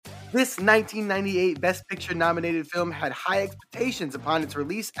This 1998 Best Picture nominated film had high expectations upon its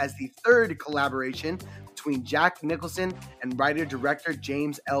release as the third collaboration between Jack Nicholson and writer-director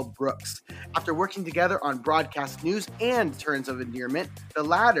James L. Brooks. After working together on Broadcast News and Terms of Endearment, the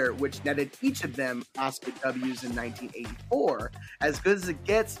latter, which netted each of them Oscar W's in 1984, As Good as It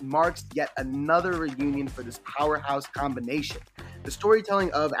Gets marks yet another reunion for this powerhouse combination. The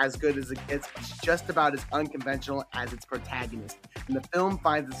storytelling of As Good as It Gets is just about as unconventional as its protagonist, and the film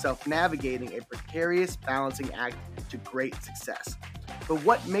finds itself navigating a precarious balancing act to great success. But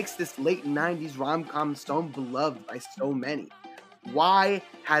what makes this late 90s rom-com so beloved by so many? Why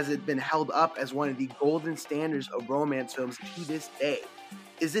has it been held up as one of the golden standards of romance films to this day?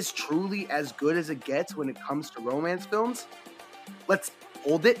 Is this truly as good as it gets when it comes to romance films? Let's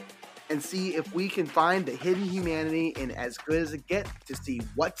hold it and see if we can find the hidden humanity in As Good as It Gets to see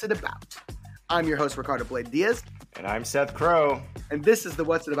what's it about. I'm your host, Ricardo Blade Diaz. And I'm Seth Crow. And this is the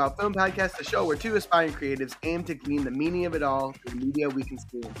What's It About Film Podcast, a show where two aspiring creatives aim to glean the meaning of it all through the media we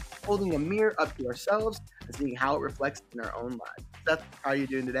consume, holding a mirror up to ourselves and seeing how it reflects in our own lives. Seth, how are you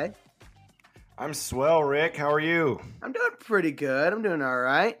doing today? I'm swell, Rick. How are you? I'm doing pretty good. I'm doing all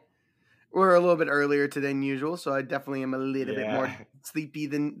right. We're a little bit earlier today than usual, so I definitely am a little bit more sleepy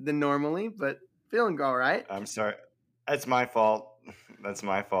than normally, but feeling all right. I'm sorry. That's my fault. That's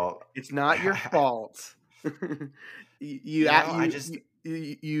my fault. It's not your fault. You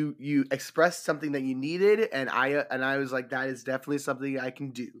expressed something that you needed, and I was like, that is definitely something I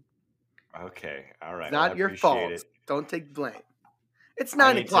can do. Okay, all right. It's not your fault. Don't take blame. It's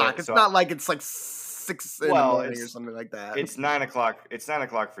 9 o'clock. It's not like it's like 6 in the morning or something like that. It's 9 o'clock. It's 9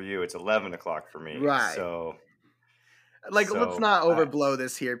 o'clock for you. It's 11 o'clock for me. Right. So let's not overblow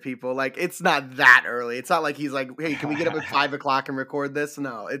this here, people. Like, it's not that early. It's not like he's like, hey, can we get up at 5 o'clock and record this?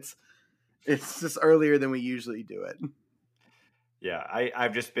 No, it's just earlier than we usually do it. Yeah,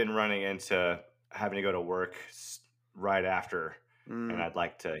 I've just been running into having to go to work right after, and I'd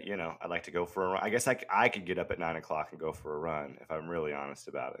like to go for a run. I guess I could get up at 9 o'clock and go for a run if I'm really honest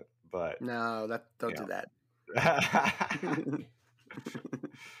about it. But no, don't do that.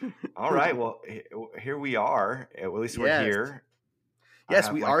 All right, well, here we are. At least we're here.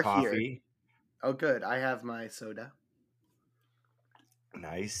 Yes, we are coffee. here. Oh, good. I have my soda.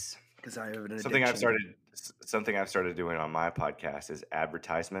 Nice. Because I have an addiction. Something I've started doing on my podcast is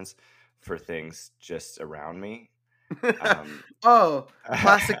advertisements for things just around me. Oh,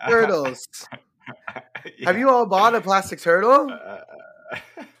 plastic turtles. Yeah. Have you all bought a plastic turtle?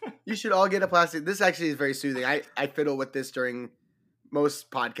 You should all get a plastic. This actually is very soothing. I fiddle with this during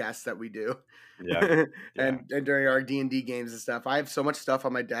most podcasts that we do. Yeah. and during our D&D games and stuff. I have so much stuff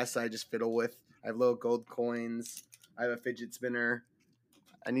on my desk that I just fiddle with. I have little gold coins. I have a fidget spinner.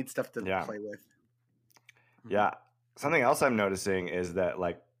 I need stuff to play with. Yeah. Something else I'm noticing is that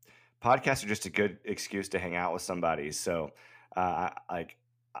like podcasts are just a good excuse to hang out with somebody. So I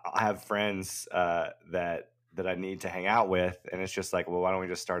have friends that I need to hang out with, and it's just like, well, why don't we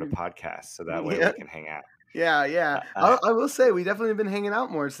just start a podcast so that way we can hang out? Yeah. I will say we definitely have been hanging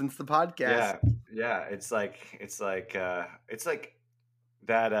out more since the podcast. Yeah. It's like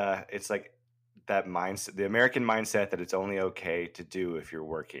that mindset, the American mindset that it's only okay to do if you're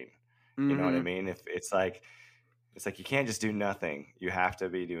working. You know what I mean? If it's like you can't just do nothing. You have to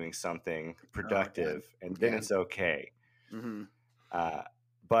be doing something productive, and then it's okay. Mm-hmm.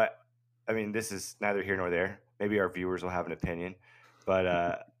 But I mean, this is neither here nor there. Maybe our viewers will have an opinion,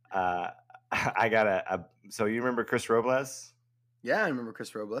 but I got so you remember Chris Robles? Yeah, I remember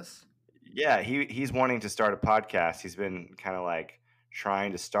Chris Robles. Yeah, he's wanting to start a podcast. He's been kind of like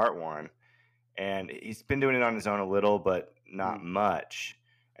trying to start one, and he's been doing it on his own a little, but not much.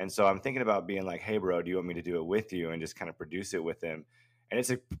 And so I'm thinking about being like, hey, bro, do you want me to do it with you and just kind of produce it with him? And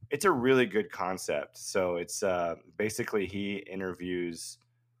it's a really good concept. So it's basically he interviews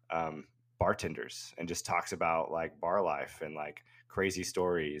bartenders and just talks about like bar life and like crazy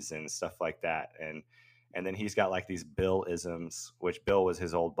stories and stuff like that. And then he's got like these Bill-isms, which Bill was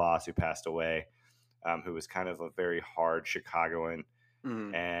his old boss who passed away, who was kind of a very hard Chicagoan.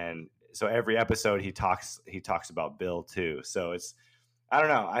 Mm-hmm. And so every episode he talks about Bill too. So I don't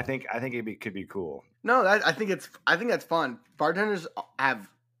know. I think it could be cool. No, I think that's fun. Bartenders have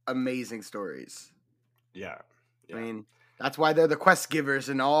amazing stories. Yeah. I mean, that's why they're the quest givers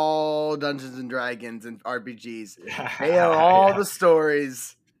in all Dungeons and Dragons and RPGs. They have all the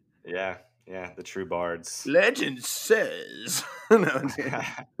stories. Yeah. The true bards. Legend says.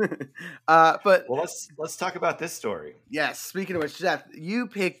 But let's talk about this story. Yes. Speaking of which, Seth, you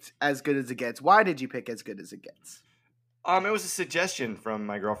picked As Good as It Gets. Why did you pick As Good as It Gets? It was a suggestion from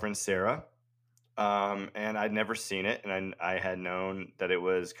my girlfriend Sarah. and I'd never seen it, and I had known that it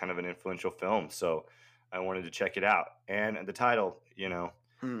was kind of an influential film, so I wanted to check it out. And the title,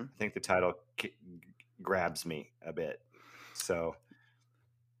 Hmm. I think the title grabs me a bit. So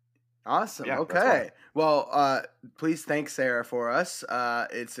Awesome. yeah, that's why. Okay. Well, please thank Sarah for us.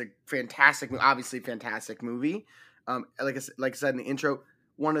 It's a fantastic, obviously fantastic movie. Like I said in the intro,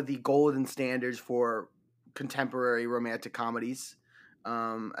 one of the golden standards for contemporary romantic comedies.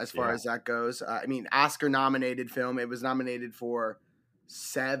 As far Yeah. as that goes, I mean, Oscar nominated film. It was nominated for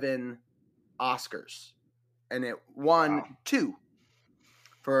 7 Oscars, and it won Wow. 2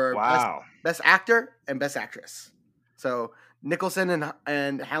 for Wow. best actor and best actress. So Nicholson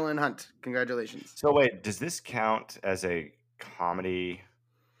and Helen Hunt, congratulations. So wait, does this count as a comedy?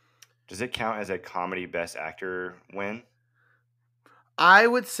 Does it count as a comedy best actor win? I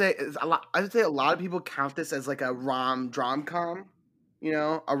would say I would say a lot of people count this as like a rom-com, a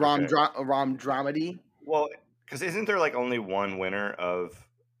Okay. rom dramedy. Well, because isn't there like only one winner of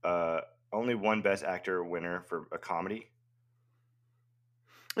only one best actor winner for a comedy?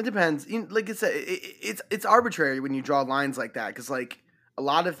 It depends. Like I said, it's arbitrary when you draw lines like that because like a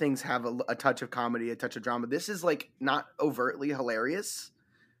lot of things have a touch of comedy, a touch of drama. This is like not overtly hilarious,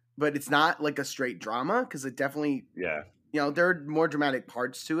 but it's not like a straight drama because it definitely, Yeah. there are more dramatic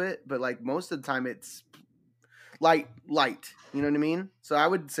parts to it, but like most of the time it's light. You know what I mean? So I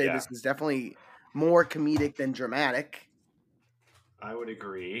would say Yeah. this is definitely more comedic than dramatic. I would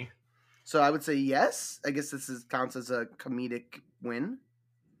agree. So I would say yes. I guess counts as a comedic win.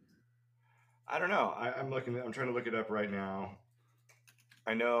 I don't know. I'm trying to look it up right now.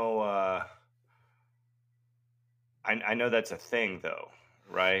 I know. I know that's a thing, though,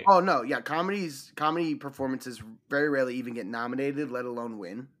 right? Oh no, yeah, comedy performances very rarely even get nominated, let alone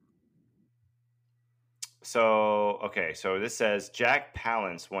win. So okay, so this says Jack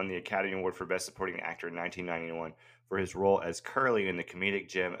Palance won the Academy Award for Best Supporting Actor in 1991 for his role as Curly in the comedic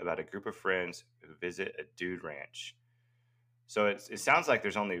gem about a group of friends who visit a dude ranch. So it sounds like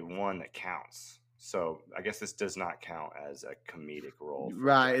there's only one that counts. So I guess this does not count as a comedic role.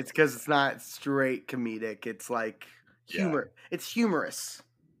 Right, it's because it's not straight comedic. It's like humor. Yeah. It's humorous.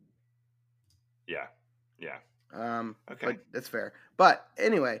 Yeah. Yeah. Okay. But that's fair. But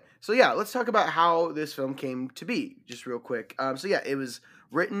anyway, so yeah, let's talk about how this film came to be, just real quick. So yeah, it was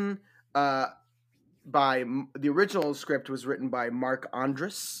written by the original script was written by Mark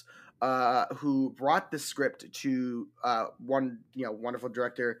Andrus, who brought the script to wonderful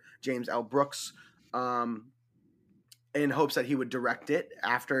director James L. Brooks, in hopes that he would direct it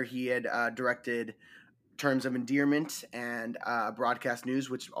after he had directed Terms of Endearment and Broadcast News,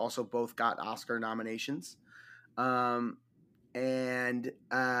 which also both got Oscar nominations.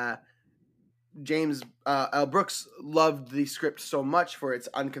 James L. Brooks loved the script so much for its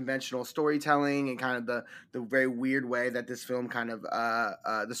unconventional storytelling and kind of the very weird way that this film kind of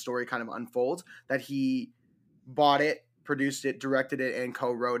the story kind of unfolds, that he bought it, produced it, directed it, and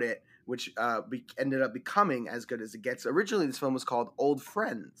co-wrote it, which ended up becoming As Good as It Gets. Originally, this film was called Old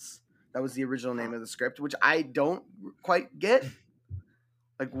Friends. That was the original name of the script, which I don't quite get.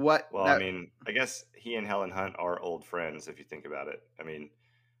 Like what? Well, I mean, I guess he and Helen Hunt are old friends if you think about it. I mean,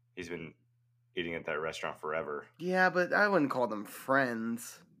 he's been eating at that restaurant forever. Yeah, but I wouldn't call them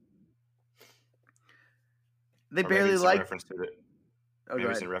friends. They Or barely like. Maybe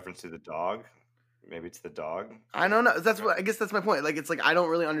it's in reference to the dog. Maybe it's the dog. I don't know. I guess that's my point. Like, it's like I don't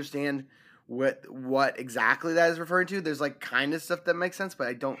really understand what exactly that is referring to. There's like kind of stuff that makes sense, but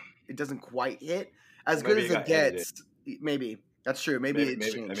it doesn't quite hit. As Good as It Gets. Maybe that's true. Maybe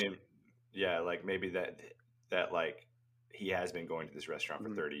it's changed. I mean, yeah, like maybe that like he has been going to this restaurant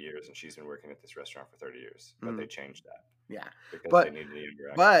for 30 years and she's been working at this restaurant for 30 years, but they changed that. Yeah, because they needed to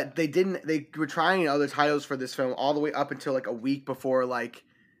interact. But they didn't. They were trying other titles for this film all the way up until like a week before like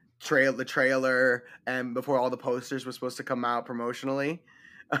the trailer and before all the posters were supposed to come out promotionally.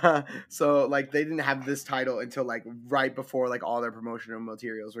 So like they didn't have this title until like right before like all their promotional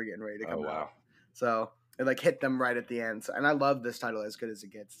materials were getting ready to come out. So it like hit them right at the end. So, and I love this title, As Good as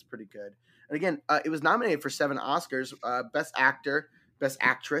It Gets. It's pretty good. And again, it was nominated for 7 Oscars: Best Actor, Best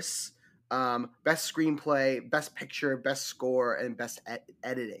Actress, Best Screenplay, Best Picture, Best Score, and Best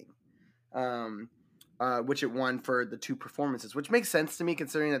Editing. Which it won for the 2 performances, which makes sense to me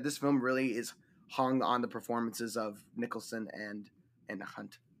considering that this film really is hung on the performances of Nicholson and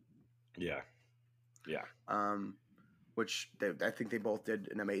Hunt. Yeah. Which I think they both did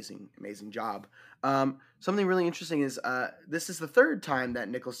an amazing job. Something really interesting is this is the 3rd time that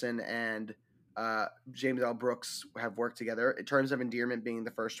Nicholson and James L. Brooks have worked together. In Terms of Endearment being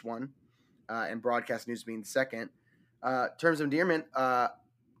the first one, and Broadcast News being the second. Terms of Endearment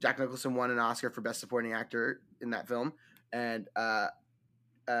Jack Nicholson won an Oscar for Best Supporting Actor in that film, and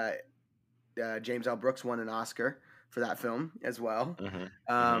James L. Brooks won an Oscar for that film as well.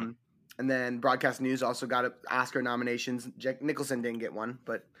 And then Broadcast News also got Oscar nominations. Jack Nicholson didn't get one,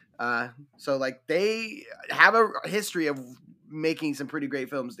 but so like they have a history of making some pretty great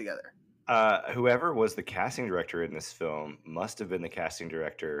films together. Whoever was the casting director in this film must have been the casting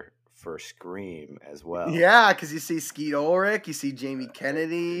director for Scream as well. Yeah, because you see Skeet Ulrich, you see Jamie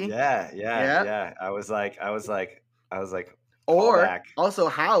Kennedy. Yeah. I was like, or also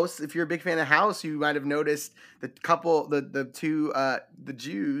House. If you're a big fan of House, you might have noticed the couple, the two, the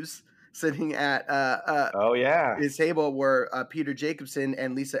Jews sitting at his table were Peter Jacobson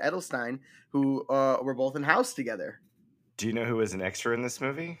and Lisa Edelstein, who were both in House together. Do you know who was an extra in this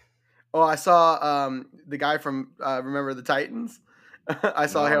movie? Oh, I saw the guy from Remember the Titans. I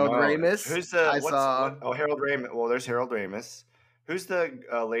saw Harold Ramis. Who's Harold Ramis? Well, there's Harold Ramis. Who's the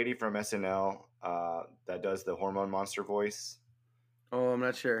lady from SNL that does the hormone monster voice? Oh, I'm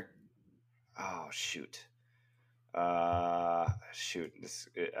not sure. Oh, shoot.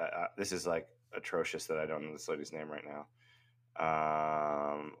 This is like atrocious that I don't know this lady's name right now.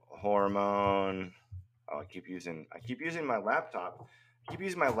 Hormone. Oh, I keep using my laptop. I keep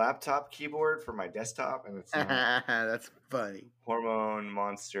using my laptop keyboard for my desktop, and it's not. That's funny. Hormone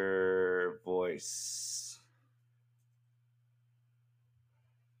monster voice.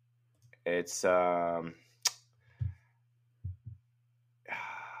 It's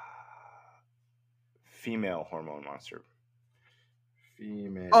female hormone monster.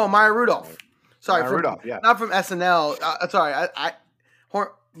 Female. Oh, Maya Rudolph. Sorry, Rudolph. Yeah, not from SNL. Sorry,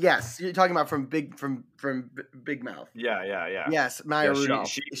 yes, you're talking about from Big Mouth. Yeah. Yes, Maya Rudolph.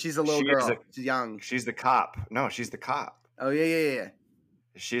 She's a little girl. She's young. She's the cop. No, she's the cop. Oh yeah.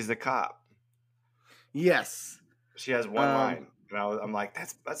 She's the cop. Yes. She has one line, and I'm like,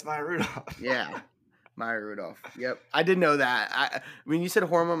 that's Maya Rudolph. Yeah, Maya Rudolph. Yep, I did know that. When you said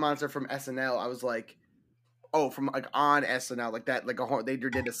Hormone Monster from SNL, I was like, oh, from like on SNL, like that, like they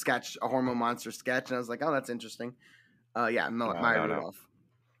did a sketch, a Hormone Monster sketch, and I was like, oh, that's interesting. Maya Rudolph.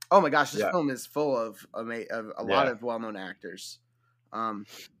 Oh my gosh, this film is full of a lot of well-known actors.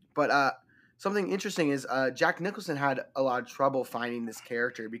 But something interesting is Jack Nicholson had a lot of trouble finding this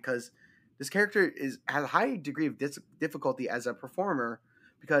character because this character has a high degree of difficulty as a performer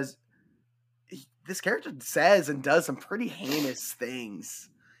because this character says and does some pretty heinous things.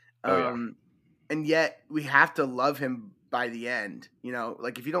 And yet we have to love him by the end. You know,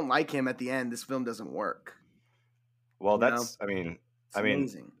 like if you don't like him at the end, this film doesn't work. Well,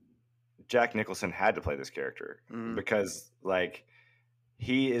 amazing. Jack Nicholson had to play this character because, like,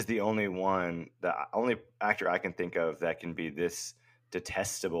 he is the only actor I can think of that can be this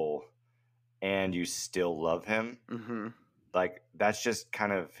detestable and you still love him. Mm-hmm. Like, that's just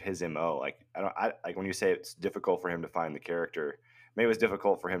kind of his MO. Like, like when you say it's difficult for him to find the character, maybe it was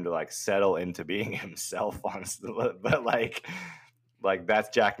difficult for him to like settle into being himself, honestly. But like that's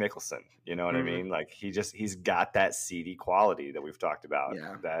Jack Nicholson. You know what I mean? Like he's got that seedy quality that we've talked about.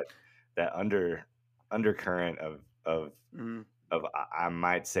 Yeah. That undercurrent of I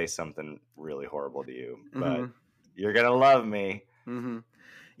might say something really horrible to you, but you're gonna love me. Mm-hmm.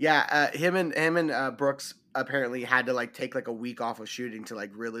 Yeah, him and Brooks apparently had to like take like a week off of shooting to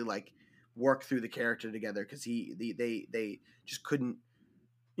like really like work through the character together because they just couldn't,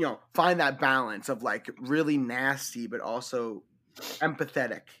 you know, find that balance of like really nasty but also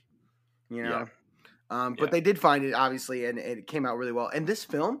empathetic, you know. Yeah. But they did find it obviously, and it came out really well. And this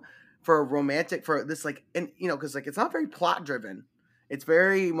film for this like, and you know, because like it's not very plot driven. It's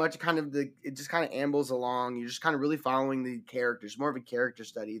very much kind of it just kind of ambles along. You're just kind of really following the characters, more of a character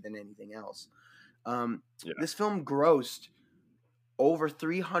study than anything else. This film grossed over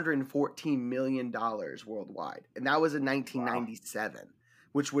 $314 million worldwide, and that was in 1997,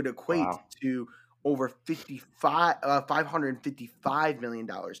 which would equate to over $555 million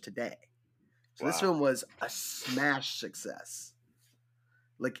today. So this film was a smash success,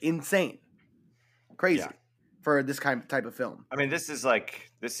 like insane, crazy. For this type of film. I mean, this is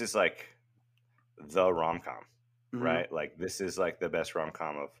like the rom-com, right? Like this is like the best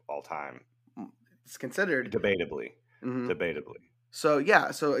rom-com of all time. It's considered debatably. So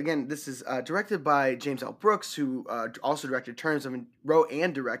again, this is directed by James L. Brooks, who also wrote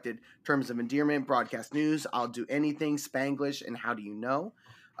and directed Terms of Endearment, Broadcast News, I'll Do Anything, Spanglish, and How Do You Know,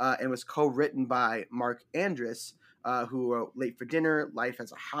 and was co-written by Mark Andrus, who wrote Late for Dinner, Life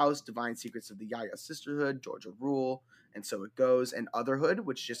as a House, Divine Secrets of the Yaya Sisterhood, Georgia Rule, and So It Goes, and Otherhood,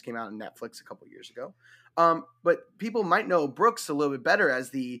 which just came out on Netflix a couple years ago. But people might know Brooks a little bit better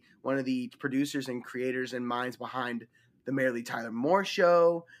as one of the producers and creators and minds behind The Mary Tyler Moore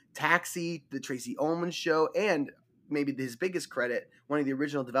Show, Taxi, The Tracy Ullman Show, and maybe his biggest credit, one of the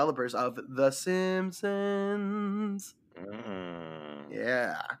original developers of The Simpsons.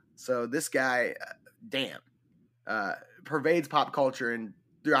 Yeah. So this guy, damn, pervades pop culture and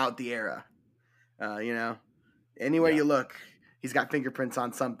throughout the era. Anywhere you look, he's got fingerprints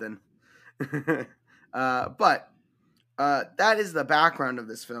on something. But that is the background of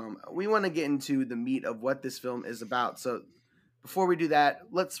this film. We want to get into the meat of what this film is about. So before we do that,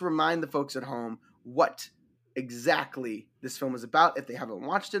 let's remind the folks at home what exactly this film is about. If they haven't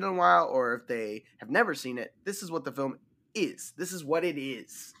watched it in a while or if they have never seen it, this is what the film is. This is what it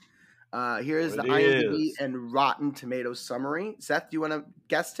is. Here is the IMDb and Rotten Tomatoes summary. Seth, do you want to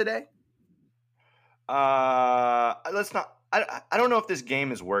guess today? Let's not. I don't know if this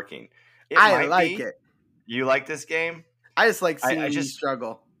game is working. I like it. You like this game? I just like seeing you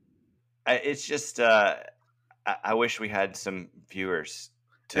struggle. It's just I wish we had some viewers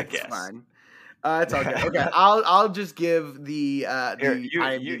to guess. Fine. It's all good. Okay, I'll just give the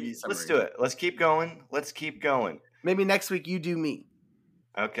IMDb summary. Let's do it. Let's keep going. Maybe next week you do me.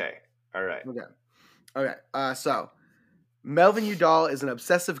 Okay. All right. Okay. So Melvin Udall is an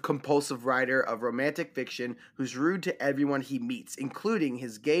obsessive-compulsive writer of romantic fiction who's rude to everyone he meets, including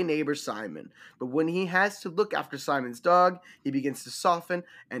his gay neighbor Simon. But when he has to look after Simon's dog, he begins to soften,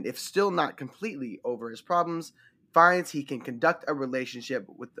 and if still not completely over his problems, finds he can conduct a relationship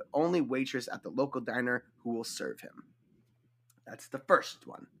with the only waitress at the local diner who will serve him. That's the first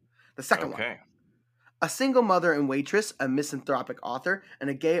one. The second one. A single mother and waitress, a misanthropic author, and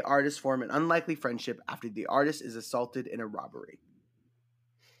a gay artist form an unlikely friendship after the artist is assaulted in a robbery.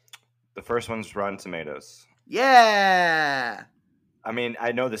 The first one's Rotten Tomatoes. Yeah! I mean,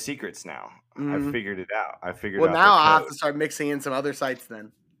 I know the secrets now. Mm-hmm. I figured it out. Well, now I'll have to start mixing in some other sites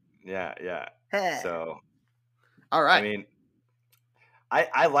then. Yeah. So, all right. I mean,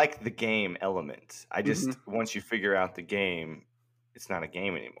 I like the game element. I just, once you figure out the game, it's not a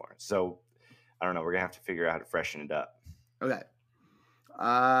game anymore. So, I don't know. We're going to have to figure out how to freshen it up. Okay.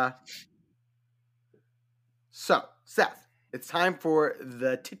 So, Seth, it's time for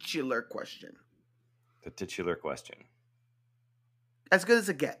the titular question. The titular question. As good as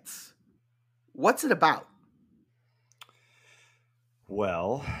it gets. What's it about?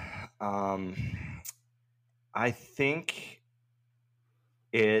 Well, I think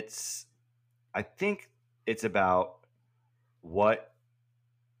it's about what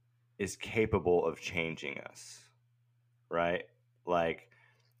is capable of changing us, right? Like,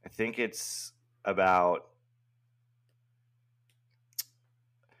 I think it's about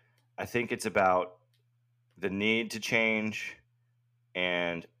the need to change,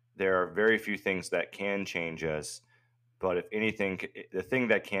 and there are very few things that can change us, but if anything, the thing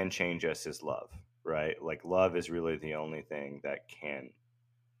that can change us is love, right? Like, love is really the only thing that can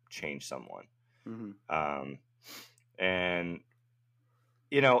change someone. And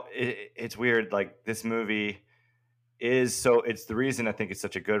it's weird. Like, this movie it's the reason I think it's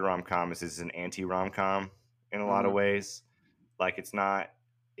such a good rom-com is it's an anti-rom-com in a lot of ways. Like, it's not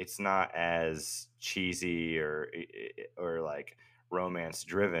as cheesy or like romance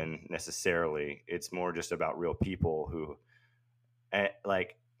driven necessarily. It's more just about real people who,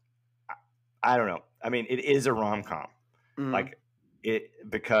 like, I don't know. I mean, it is a rom-com, like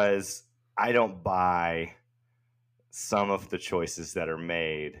because I don't buy some of the choices that are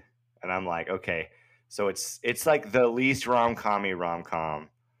made, and I'm like, okay, so it's like the least rom-com-y rom-com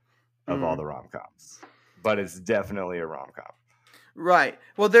of all the rom-coms, but it's definitely a rom-com. Right.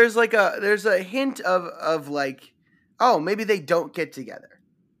 Well, there's a hint of like, oh, maybe they don't get together.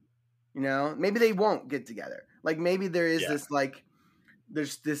 Maybe they won't get together. Like, maybe there is this, like,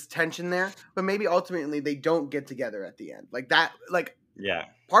 there's this tension there, but maybe ultimately they don't get together at the end. Like that, like,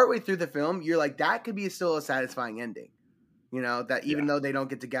 partway through the film, you're like, that could be still a satisfying ending. That even though they don't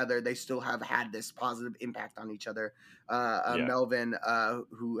get together, they still have had this positive impact on each other. Melvin,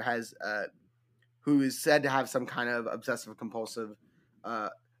 who is said to have some kind of obsessive compulsive. I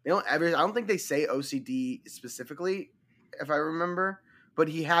don't think they say OCD specifically, if I remember, but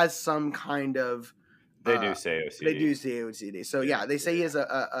he has some kind of. They do say OCD. They do say OCD. So yeah, they say he has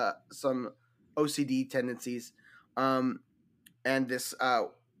some OCD tendencies, and this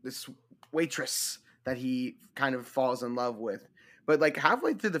waitress that he kind of falls in love with. But like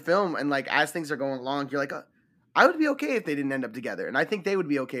halfway through the film, and like as things are going along, you're like, I would be okay if they didn't end up together, and I think they would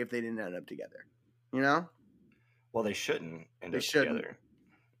be okay if they didn't end up together. Well, they shouldn't end up together.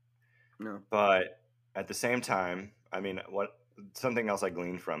 No. But at the same time, I mean, something else I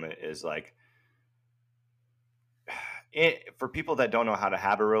gleaned from it is like, for people that don't know how to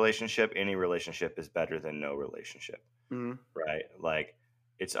have a relationship, any relationship is better than no relationship, Mm-hmm. right? Like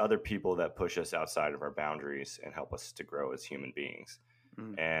it's other people that push us outside of our boundaries and help us to grow as human beings.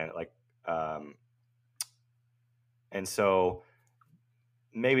 Mm-hmm. And like, and so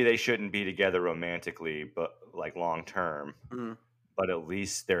maybe they shouldn't be together romantically, but like long term, Mm-hmm. but at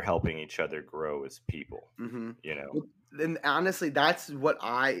least they're helping each other grow as people, Mm-hmm. you know? Well, and honestly, that's what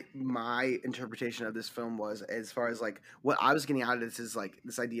my interpretation of this film was, as far as like what I was getting out of this is like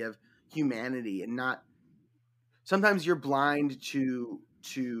this idea of humanity, and not sometimes you're blind to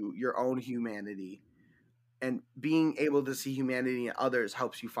your own humanity, and being able to see humanity in others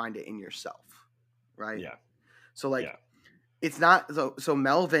helps you find it in yourself, right? Yeah. So like Yeah. it's not so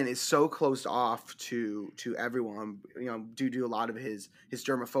Melvin is so closed off to everyone, due to a lot of his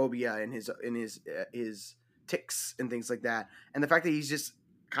germophobia and his ticks and things like that, and the fact that he's just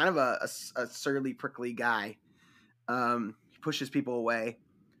kind of a surly, prickly guy. He pushes people away,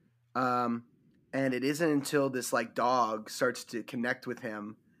 and it isn't until this like dog starts to connect with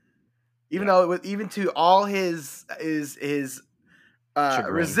him, even though even to all his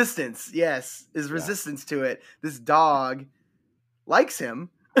Chagrin. resistance, his Yeah. resistance to it, this dog likes him.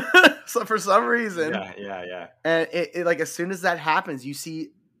 So for some reason, Yeah. and it like as soon as that happens, you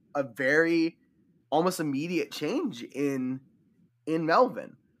see a very almost immediate change in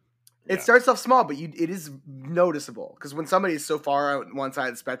Melvin. It Yeah. starts off small, but it is noticeable, because when somebody is so far on one side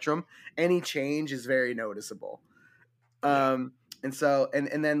of the spectrum, any change is very noticeable. And so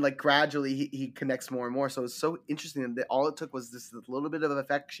and then like gradually he connects more and more. So it's so interesting that all it took was this little bit of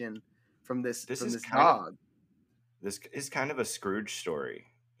affection from this dog. This is kind of a Scrooge story.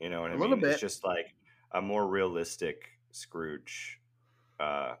 You know what A I little mean? It's bit. just like a more realistic Scrooge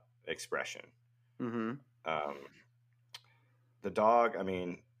expression. Mm-hmm. The dog, I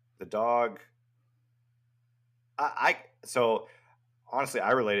mean, the dog. So honestly,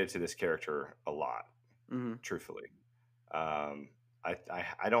 I related to this character a lot. Mm-hmm. Truthfully,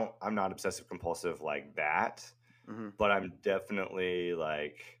 I don't. I'm not obsessive compulsive like that, Mm-hmm. but I'm definitely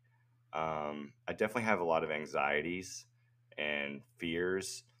like, I definitely have a lot of anxieties and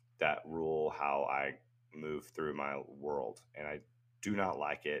fears that rule how I move through my world, and I do not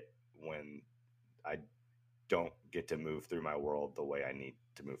like it when I don't get to move through my world the way I need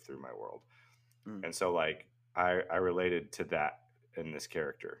to move through my world. Mm. And so like I related to that in this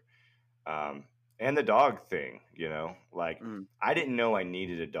character. And the dog thing, like I didn't know I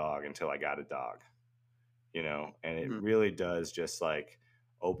needed a dog until I got a dog, and it really does just like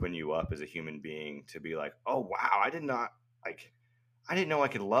open you up as a human being to be like, oh wow, I didn't know I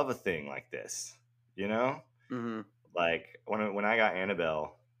could love a thing like this, like when I got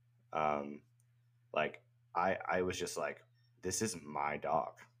Annabelle, like I was just like, this is my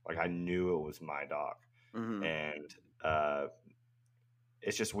dog. Like I knew it was my dog. And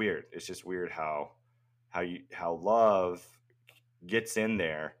it's just weird. It's just weird how love gets in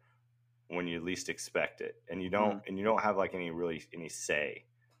there when you least expect it, and you don't have like any say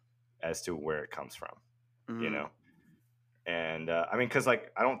as to where it comes from, And I mean, because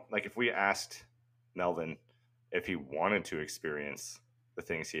like I don't like if we asked Melvin if he wanted to experience the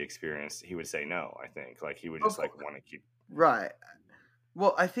things he experienced, he would say no. I think like he would just like want to keep right.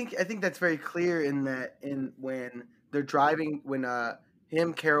 Well, I think that's very clear in when they're driving, when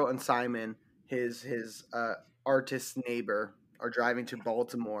him, Carol, and Simon, his artist neighbor, are driving to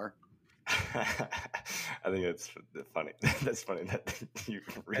Baltimore. I think that's funny. That's funny that you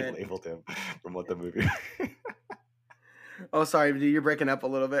relabeled him from what the movie. Oh, sorry, dude, you're breaking up a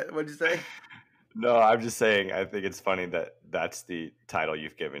little bit. What'd you say? No, I'm just saying. I think it's funny that that's the title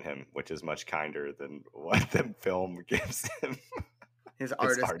you've given him, which is much kinder than what the film gives him. His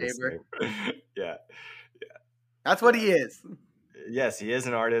artist neighbor. Yeah. That's what he is. Yes, he is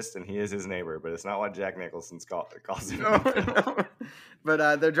an artist and he is his neighbor, but it's not what Jack Nicholson calls him. No.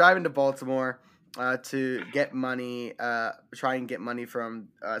 But they're driving to Baltimore to get money, try and get money from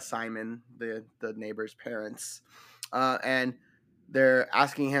Simon, the neighbor's parents, and they're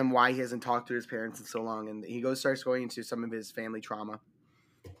asking him why he hasn't talked to his parents in so long, and he starts going into some of his family trauma,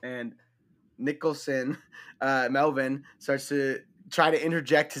 and Nicholson, Melvin, starts to try to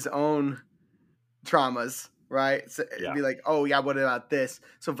interject his own traumas, right? So it'd be like, oh yeah, what about this?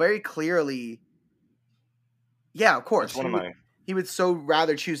 So very clearly, yeah, of course, he would so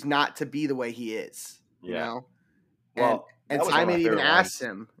rather choose not to be the way he is, you know. Well, and Simon even asked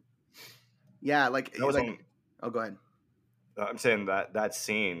him, oh, go ahead. I'm saying that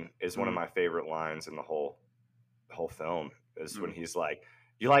scene is one of my favorite lines in the whole film. Is when he's like,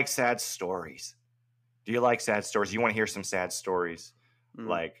 "You like sad stories? Do you like sad stories? You want to hear some sad stories?"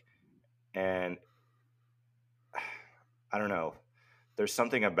 Like, and I don't know. There's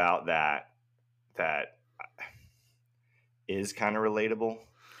something about that is kind of relatable,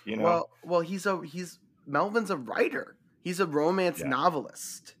 you know? Well, he's Melvin's a writer. He's a romance Yeah.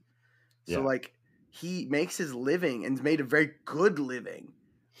 novelist. So Yeah. like he makes his living and made a very good living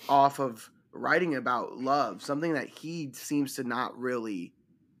off of writing about love, something that he seems to not really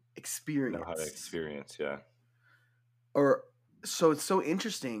Know how to experience. experience. Yeah. Or so it's so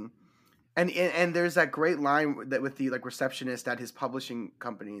interesting. And there's that great line that with the like receptionist at his publishing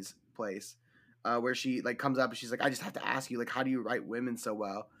company's place, where she like comes up and she's like, I just have to ask you, like, how do you write women so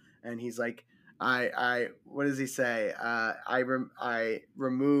well? And he's like, I what does he say? I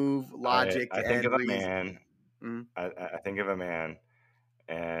remove logic I think and of a reason. man. Mhm. I think of a man,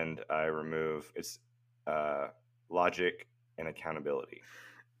 and I remove its logic and accountability.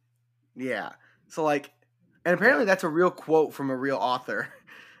 Yeah. So like, and apparently that's a real quote from a real author.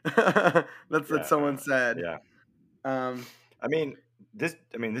 That's what someone said. Yeah. Um, I mean, this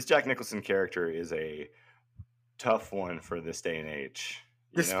Jack Nicholson character is a tough one for this day and age.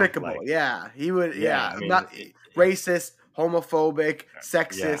 You know, Despicable. like, Yeah. He would. yeah. Yeah. I mean, Not racist, homophobic, yeah.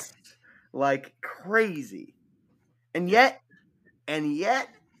 sexist, like crazy. And Yeah. yet,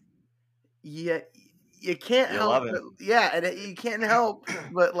 you can't You help. love him. You can't help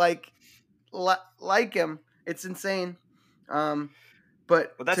but like him. It's insane. But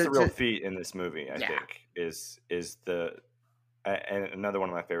Well, that's the real feat in this movie. I Yeah. think is the and another one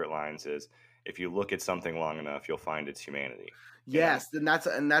of my favorite lines is, if you look at something long enough, you'll find its humanity. Yes, and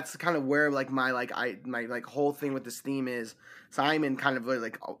that's kind of where like my whole thing with this theme is. Simon kind of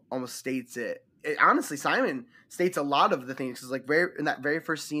like almost states it. Honestly, Simon states a lot of the things because like in that very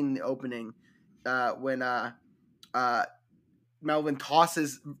first scene in the opening, when Melvin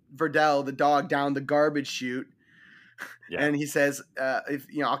tosses Verdell the dog down the garbage chute, Yeah. and he says, "If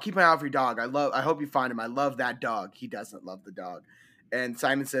I'll keep an eye out for your dog. I hope you find him. I love that dog." He doesn't love the dog, and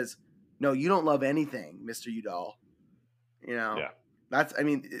Simon says, "No, you don't love anything, Mr. Udall." Yeah. That's, I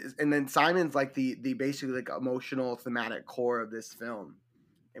mean, and then Simon's like the basically like emotional thematic core of this film,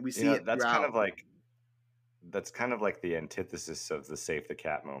 and we see it That's throughout. kind of like the antithesis of the save the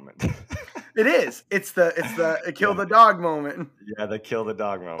cat moment. It is. It's the kill the dog moment. Yeah, the kill the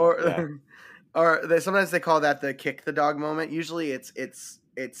dog moment. Or sometimes they call that the kick the dog moment. Usually it's the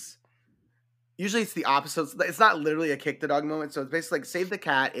opposite. It's not literally a kick the dog moment. So it's basically like save the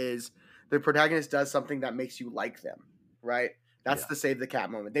cat is the protagonist does something that makes you like them, right? That's the save the cat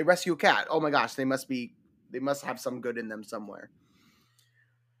moment. They rescue a cat. Oh my gosh, they must have some good in them somewhere.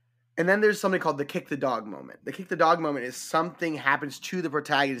 And then there's something called the kick the dog moment. The kick the dog moment is something happens to the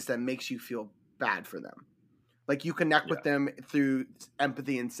protagonist that makes you feel bad for them. Like you connect with them through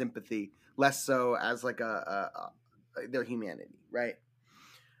empathy and sympathy, less so as like their humanity, right?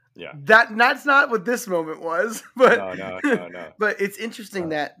 Yeah. That's not what this moment was, but no. But it's interesting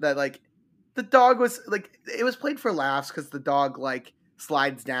that like the dog was like, it was played for laughs because the dog like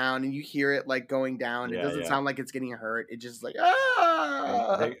slides down and you hear it like going down. It doesn't sound like it's getting hurt. It just like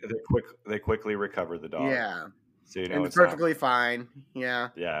they quickly recover the dog. Yeah. So and it's perfectly fine. Yeah.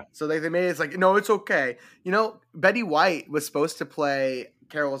 Yeah. So they made it's like, no, it's okay. Betty White was supposed to play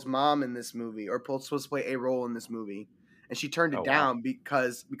Carol's mom in this movie, or supposed to play a role in this movie, and she turned it down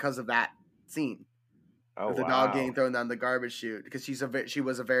because of that scene. With the dog getting thrown down the garbage chute, because she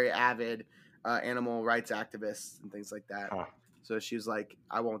was a very avid animal rights activist and things like that. Huh. So she was like,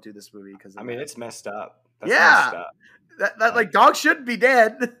 I won't do this movie because it's messed up. That's messed up. That like dogs should be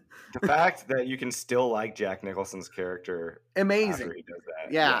dead. The fact that you can still like Jack Nicholson's character, amazing. After he does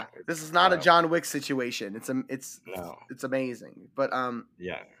that. Yeah, this is not a John Wick situation. It's amazing. But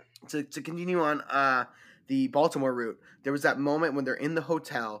to continue on the Baltimore route, there was that moment when they're in the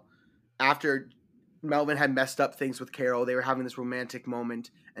hotel after Melvin had messed up things with Carol. They were having this romantic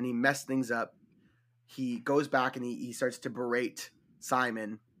moment, and he messed things up. He goes back and he starts to berate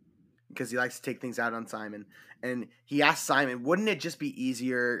Simon because he likes to take things out on Simon. And he asks Simon, wouldn't it just be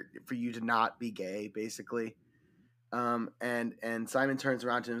easier for you to not be gay, basically? And Simon turns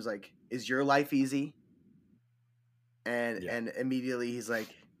around to him and is like, is your life easy? And immediately he's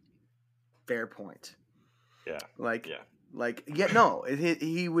like, fair point. Yeah. No,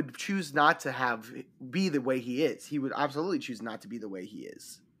 he would choose not to be the way he is. He would absolutely choose not to be the way he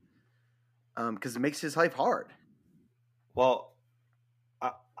is. Because it makes his life hard. Well,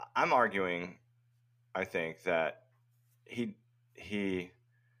 I'm arguing, I think, that he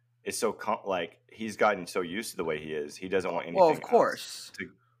is so he's gotten so used to the way he is. He doesn't want anything of course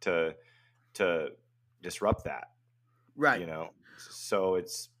to disrupt that. Right. So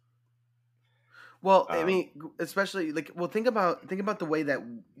it's I mean, especially think about the way that,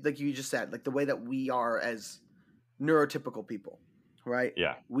 like you just said, like the way that we are as neurotypical people, right?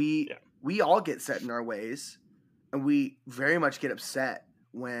 Yeah. We all get set in our ways, and we very much get upset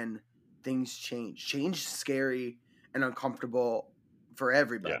when things change. Change is scary and uncomfortable for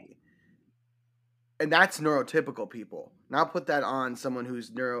everybody. And that's neurotypical people. Now put that on someone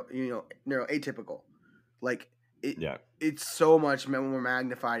who's neuroatypical. Like it's so much more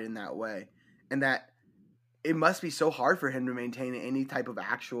magnified in that way. And that it must be so hard for him to maintain any type of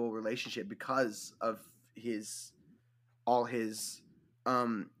actual relationship because of all the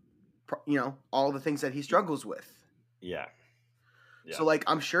things that he struggles with. Yeah. So like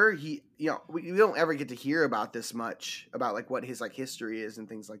I'm sure he, we don't ever get to hear about this much about like what his like history is and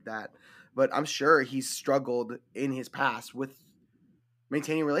things like that. But I'm sure he's struggled in his past with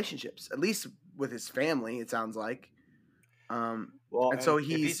maintaining relationships, at least with his family. It sounds like. Well, and so if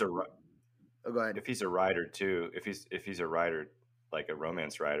he's go ahead. If he's a writer too, if he's a writer, like a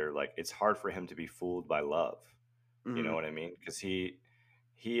romance writer, like it's hard for him to be fooled by love. Mm-hmm. You know what I mean? Because he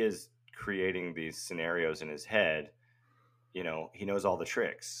is creating these scenarios in his head. You know, he knows all the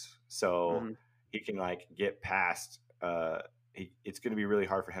tricks, so he can like get past. It's going to be really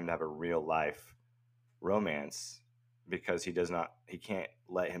hard for him to have a real life romance because he can't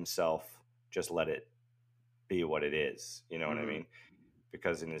let himself just let it be what it is. You know what I mean?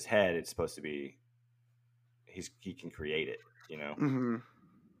 Because in his head, it's supposed to be, he can create it, you know? Mm-hmm.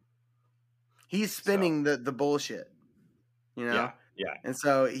 He's spinning the bullshit, you know? Yeah. And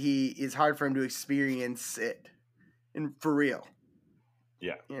so it's hard for him to experience it for real.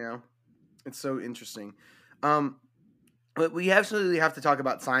 Yeah. You know? It's so interesting. But we absolutely have to talk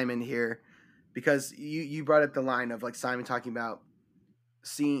about Simon here because you brought up the line of like Simon talking about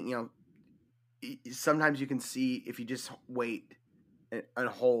seeing, sometimes you can see if you just wait and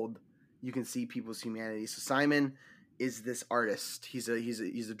hold, you can see people's humanity. So Simon is this artist. He's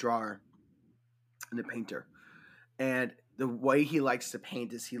a drawer and a painter, and the way he likes to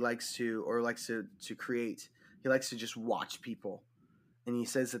paint is he likes to create. He likes to just watch people, and he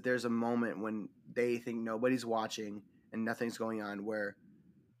says that there's a moment when they think nobody's watching and nothing's going on, where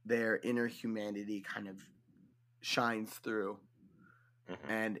their inner humanity kind of shines through,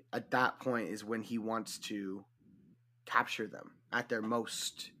 and at that point is when he wants to capture them at their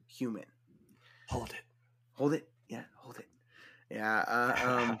most human. Hold it. Yeah, hold it.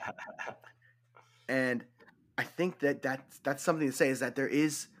 Yeah. And I think that's something to say, is that there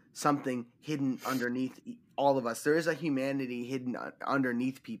is something hidden underneath all of us. There is a humanity hidden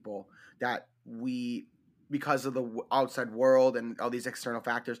underneath people that we, because of the outside world and all these external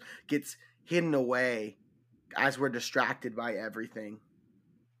factors, gets hidden away as we're distracted by everything.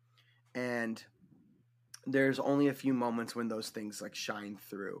 And there's only a few moments when those things like shine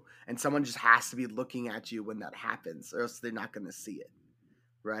through, and someone just has to be looking at you when that happens, or else they're not going to see it,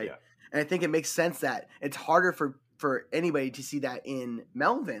 right? Yeah. And I think it makes sense that it's harder for anybody to see that in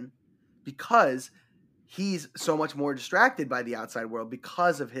Melvin because he's so much more distracted by the outside world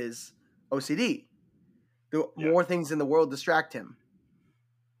because of his OCD. More things in the world distract him.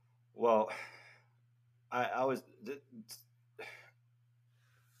 Well, I was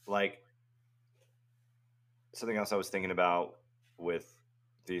like, something else I was thinking about with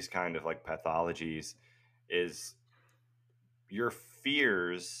these kind of like pathologies is your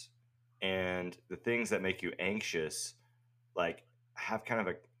fears and the things that make you anxious, like have kind of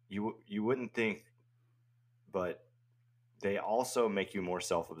a, you wouldn't think, but they also make you more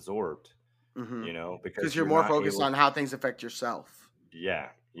self-absorbed, you know, because you're more focused on how things affect yourself. Yeah.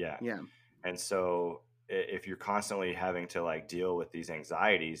 And so if you're constantly having to like deal with these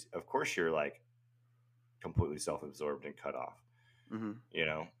anxieties, of course you're like completely self-absorbed and cut off, you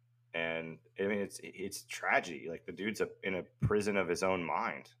know? And I mean, it's tragedy. Like the dude's in a prison of his own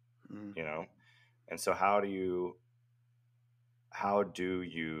mind, you know? And so how do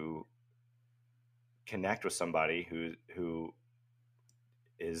you connect with somebody who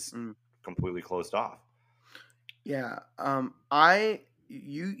is completely closed off? Yeah.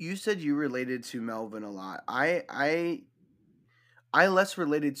 You said you related to Melvin a lot. I less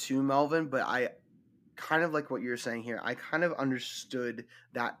related to Melvin, but I kind of like what you're saying here. I kind of understood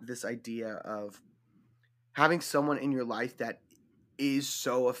that this idea of having someone in your life that is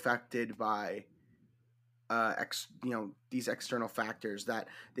so affected by these external factors that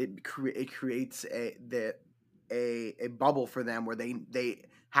it creates a bubble for them where they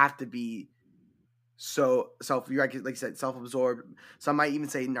have to be so like you said, self-absorbed. Some might even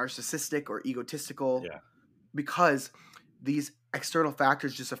say narcissistic or egotistical, because these external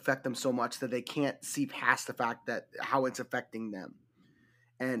factors just affect them so much that they can't see past the fact that how it's affecting them,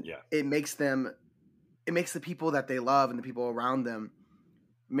 and it makes the people that they love and the people around them,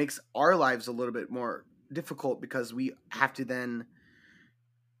 makes our lives a little bit more difficult because we have to then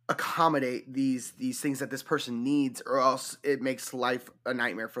accommodate these things that this person needs, or else it makes life a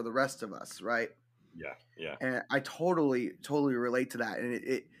nightmare for the rest of us, right? Yeah. And I totally relate to that. And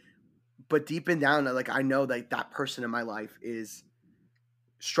it but deep in down, like, I know that person in my life is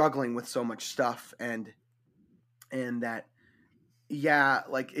struggling with so much stuff, and that, yeah,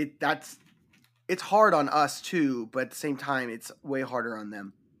 like, it's hard on us too, but at the same time it's way harder on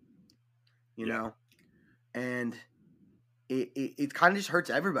them, you know? And it kind of just hurts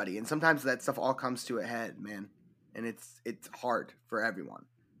everybody, and sometimes that stuff all comes to a head, man, and it's hard for everyone.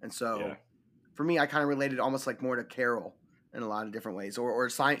 And so for me, I kind of related almost like more to Carol in a lot of different ways, or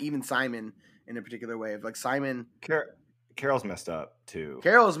even Simon in a particular way of like Simon. Carol's messed up too.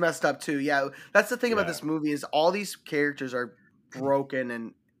 Carol's messed up too. Yeah, that's the thing about Yeah. this movie is all these characters are broken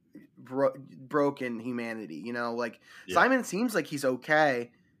and broken humanity. You know, like Simon seems like he's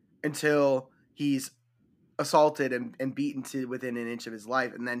okay until he's assaulted and beaten to within an inch of his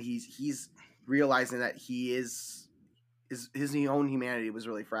life, and then he's realizing that his own humanity was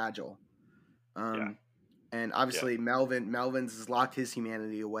really fragile. And obviously Melvin's has locked his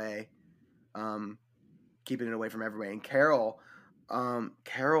humanity away, keeping it away from everybody. And Carol's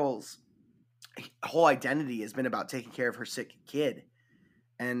whole identity has been about taking care of her sick kid,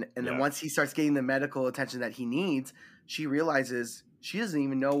 and then once he starts getting the medical attention that he needs, she realizes she doesn't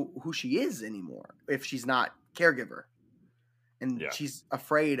even know who she is anymore if she's not caregiver, and she's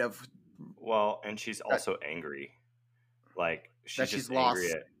afraid of. Well, and she's also angry, like she's just lost.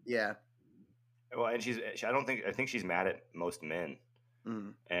 Angry at, Well, and I think she's mad at most men,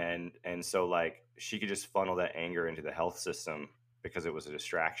 and so like she could just funnel that anger into the health system because it was a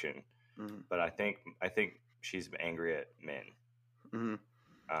distraction. But I think she's angry at men,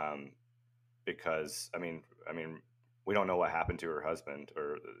 because I mean we don't know what happened to her husband,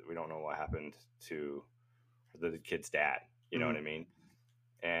 or we don't know what happened to the kid's dad. You know what I mean?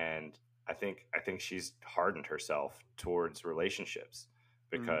 And I think she's hardened herself towards relationships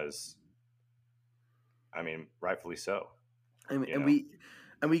because. I mean, rightfully so. And we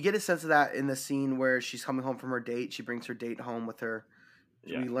get a sense of that in the scene where she's coming home from her date. She brings her date home with her.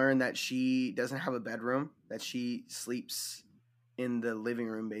 We learn that she doesn't have a bedroom, that she sleeps in the living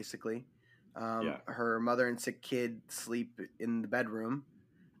room, basically. Her mother and sick kid sleep in the bedroom.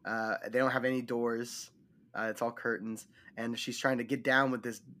 They don't have any doors. It's all curtains. And she's trying to get down with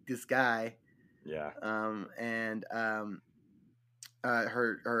this guy.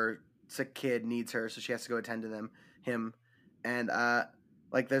 Her sick kid needs her, so she has to go attend to him, and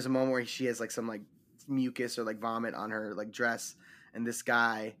like there's a moment where she has like some like mucus or like vomit on her like dress, and this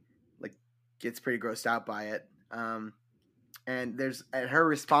guy like gets pretty grossed out by it, and her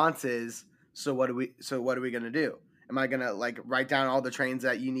response is, so what are we gonna do? Am I gonna like write down all the trains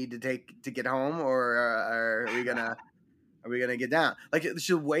that you need to take to get home, or are we gonna get down? Like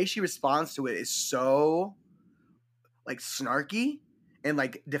the way she responds to it is so like snarky and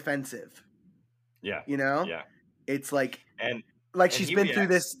like defensive. You know? It's like she's been through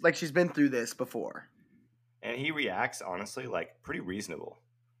this, like she's been through this before. And he reacts honestly like pretty reasonable.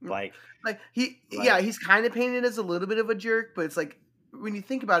 Like he's kind of painted as a little bit of a jerk, but it's like when you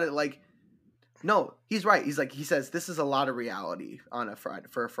think about it, like no, he's right. He's like, he says this is a lot of reality on a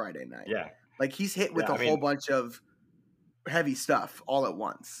Friday night. Like he's hit with a whole bunch of heavy stuff all at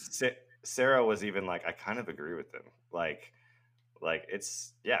once. Sarah was even like, I kind of agree with him. Like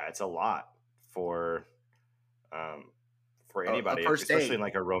it's a lot for anybody, especially in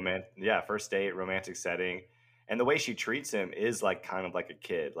like a first date, romantic setting. And the way she treats him is like kind of like a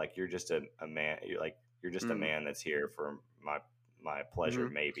kid. Like you're just a man. You're just a man that's here for my pleasure,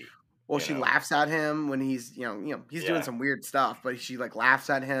 maybe. Well, she laughs at him when he's he's doing some weird stuff, but she like laughs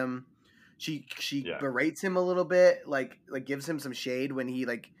at him. She berates him a little bit, like gives him some shade when he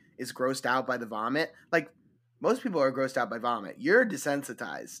like is grossed out by the vomit. Like most people are grossed out by vomit. You're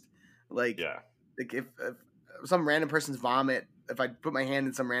desensitized. Like if some random person's vomit, if I put my hand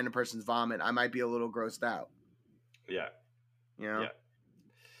in some random person's vomit, I might be a little grossed out.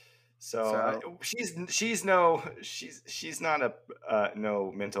 So she's not a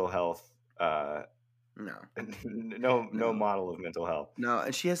no mental health no model of mental health. No,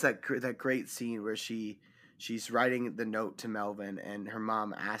 and she has that great scene where she's writing the note to Melvin, and her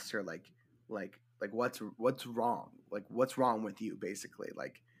mom asks her like what's wrong, like what's wrong with you, basically.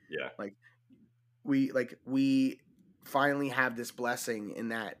 We finally have this blessing in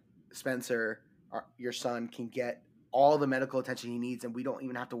that Spencer, your son, can get all the medical attention he needs, and we don't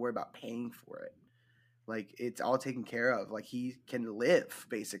even have to worry about paying for it. Like it's all taken care of. Like he can live,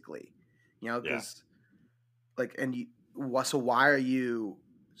 basically, because so why are you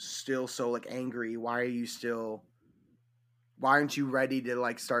still so like angry? Why aren't you ready to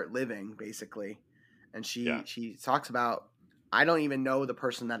like start living, basically? And Yeah. she talks about, I don't even know the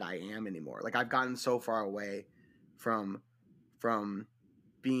person that I am anymore. Like I've gotten so far away from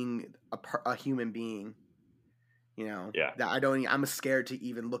being a human being, Yeah. that I'm scared to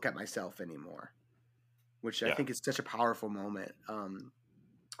even look at myself anymore, which I Yeah. think is such a powerful moment,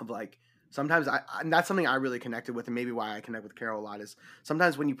 of like, sometimes and that's something I really connected with, and maybe why I connect with Carol a lot is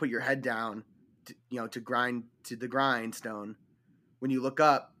sometimes when you put your head down to grind to the grindstone, when you look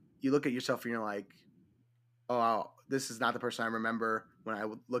up, you look at yourself and you're like, oh wow, this is not the person I remember when I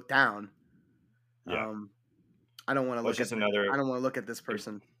would look down. Yeah. I don't want to Well, it's look at just another. I don't want to look at this It,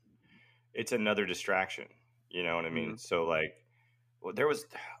 person. it's another distraction. You know what I Mm-hmm. mean? So like, well, there was,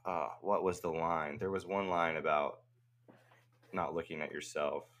 what was the line? There was one line about not looking at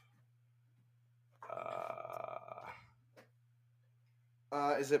yourself.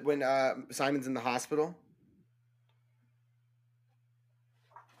 Uh, Is it when Simon's in the hospital?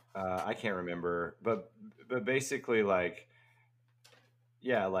 I can't remember, but basically, like,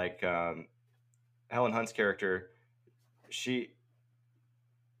 yeah, like Helen Hunt's character, she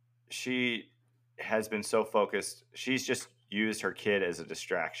she has been so focused. She's just used her kid as a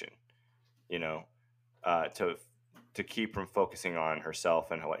distraction, you know, to keep from focusing on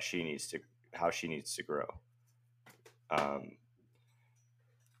herself and how she needs to grow. Um,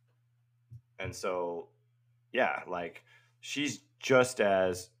 and so, yeah, like she's just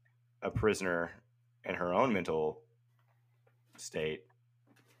as a prisoner in her own mental state.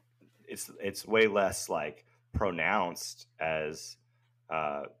 It's way less like pronounced as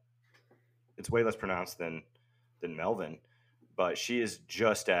uh, it's way less pronounced than Melvin, but she is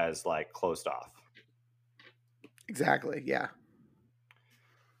just as like closed off, Exactly. Yeah.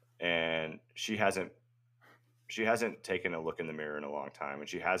 and she hasn't taken a look in the mirror in a long time, and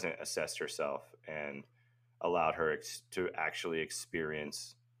she hasn't assessed herself and allowed her to actually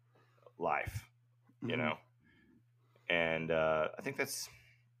experience life, you Mm-hmm. know. And I think it's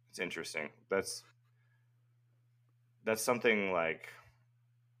interesting. That's something like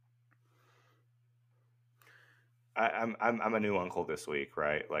I'm a new uncle this week,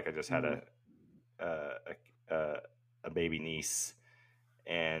 right? Like I just had Mm-hmm. a a, a baby niece,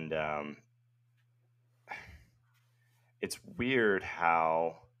 and it's weird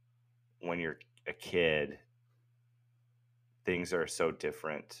how when you're a kid, things are so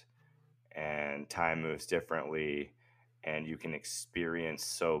different, and time moves differently, and you can experience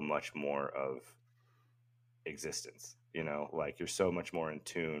so much more of existence. You know, like you're so much more in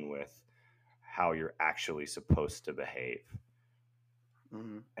tune with how you're actually supposed to behave,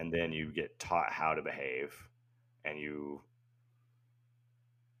 Mm-hmm. and then you get taught how to behave, and you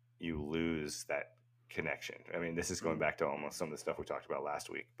lose that connection. I mean, this is going Mm-hmm. back to almost some of the stuff we talked about last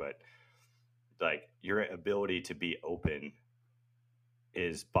week, but like your ability to be open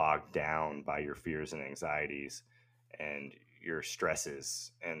is bogged down by your fears and anxieties and your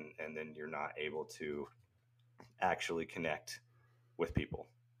stresses, and then you're not able to actually connect with people.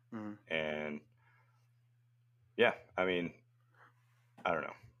 Mm-hmm. And yeah, I mean, I don't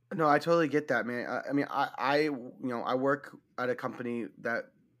know. No, I totally get that, man. I mean, I work at a company that,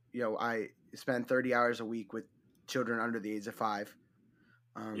 I spend 30 hours a week with children under the age of 5.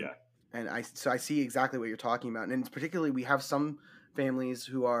 Um, Yeah, and so I see exactly what you're talking about. And particularly, we have some families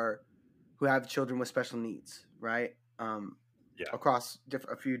who have children with special needs, right? yeah, Across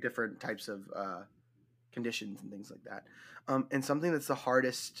a few different types of conditions and things like that. And something that's the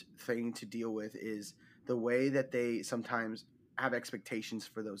hardest thing to deal with is the way that they sometimes have expectations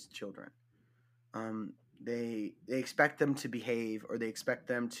for those children. They expect them to behave, or they expect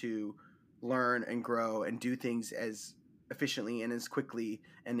them to learn and grow and do things as efficiently and as quickly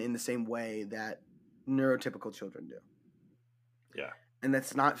and in the same way that neurotypical children do. yeah, And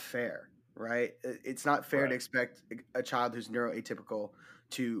that's not fair, right? It's not fair to right, expect a child who's neuroatypical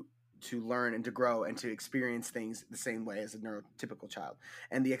to learn and to grow and to experience things the same way as a neurotypical child.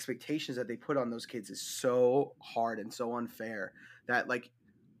 And the expectations that they put on those kids is so hard and so unfair that, like,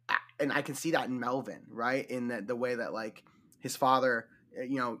 and I can see that in Melvin, right? In the way that, like, his father,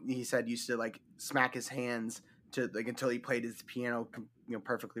 he said used to like smack his hands to like until he played his piano,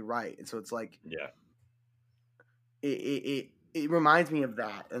 perfectly right. And so it's like yeah, it reminds me of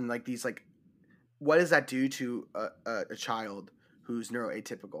that, and like these, like, what does that do to a child who's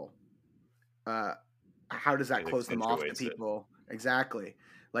neuroatypical? Uh, how does that it close them off to accentuates it. people? Exactly.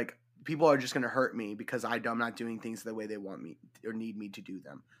 Like, people are just going to hurt me because I'm not doing things the way they want me or need me to do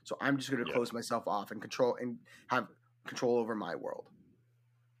them. So I'm just going to Yeah, close myself off and control and have control over my world.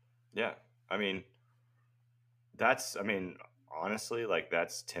 yeah. I mean, that's. I mean, honestly, like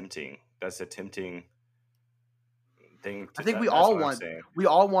that's tempting. That's a tempting thing. I think That's what I'm saying. we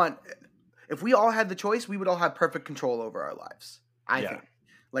all want, if we all had the choice, we would all have perfect control over our lives. I Yeah. think,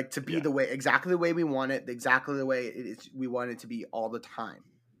 like, to be Yeah. the way, exactly the way we want it, exactly the way it is, we want it to be all the time.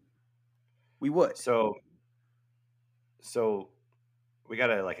 We would. So we got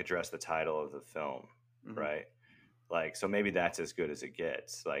to like address the title of the film, Mhm. right? Like, so maybe that's as good as it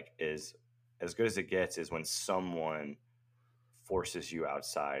gets. Like, is as good as it gets is when someone forces you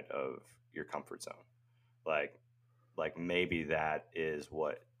outside of your comfort zone. Like maybe that is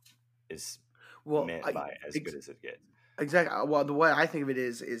what is Well, meant by as good as it gets. exactly. Well, the way I think of it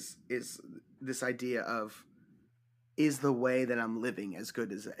is this idea of, is the way that I'm living as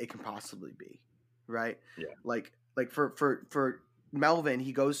good as it can possibly be, right? Yeah. Like for Melvin,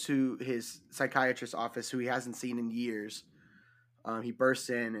 he goes to his psychiatrist's office, who he hasn't seen in years. He bursts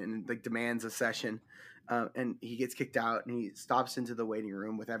in and like demands a session, and he gets kicked out. And he stops into the waiting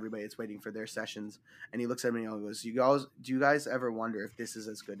room with everybody that's waiting for their sessions. And he looks at me and he goes, "Do you guys ever wonder if this is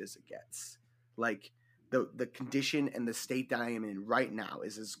as good as it gets? Like the condition and the state that I am in right now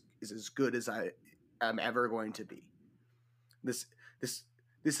is as good as I am ever going to be." This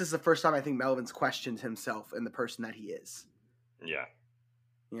is the first time I think Melvin's questioned himself and the person that he is. Yeah.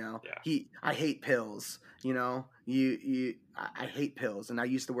 You know, Yeah. I hate pills. You know, I hate pills, and I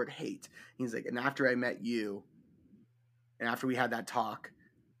use the word hate. He's like, and after I met you, and after we had that talk,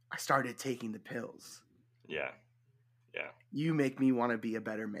 I started taking the pills. Yeah. Yeah. You make me want to be a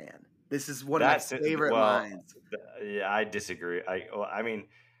better man. This is one of my favorite lines. Yeah, I disagree. I mean,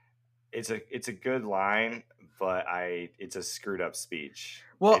 it's a good line, but it's a screwed up speech.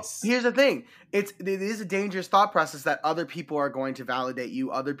 Well, here's the thing. It is a dangerous thought process that other people are going to validate you.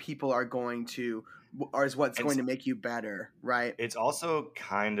 Other people are going to, or is what's going to make you better, right? It's also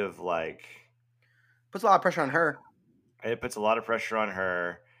kind of like puts a lot of pressure on her. It puts a lot of pressure on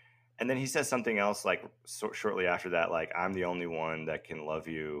her. And then he says something else like shortly after that, like, I'm the only one that can love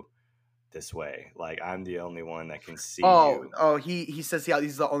you this way. Like, I'm the only one that can see you. Oh, he says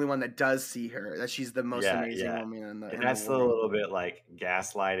he's the only one that does see her, that she's the most amazing woman in the and that's the world. A little bit like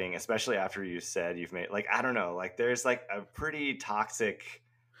gaslighting, especially after you said you've made, like, I don't know, like there's like a pretty toxic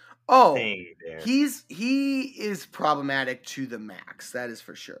thing there. He is problematic to the max, that is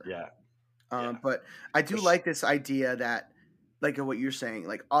for sure. Yeah. But I do like this idea that, like what you're saying,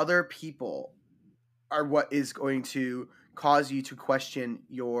 like other people are what is going to cause you to question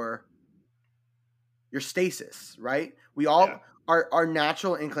your stasis, right? We all our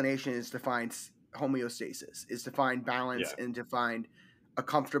natural inclination is to find homeostasis, is to find balance and to find a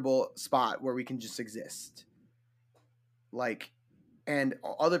comfortable spot where we can just exist. Like, and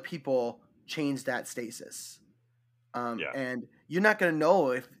other people change that stasis. And you're not going to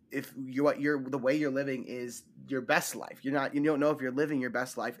know if the way you're living is your best life. You don't know if you're living your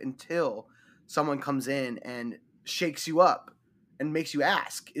best life until someone comes in and shakes you up and makes you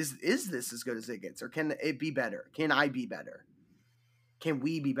ask, is this as good as it gets, or can it be better? Can I be better? Can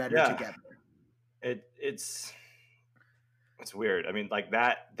we be better together? It's weird. I mean, like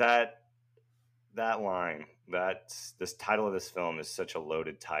that line, this title of this film is such a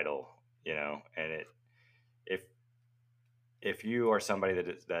loaded title, you know, and if you are somebody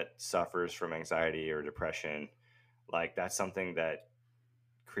that suffers from anxiety or depression, like that's something that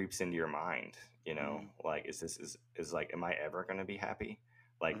creeps into your mind, you know, like, is like, am I ever going to be happy?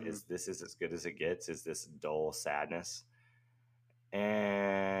 Like, is this as good as it gets? Is this dull sadness?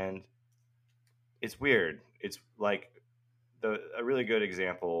 And it's weird. It's like a really good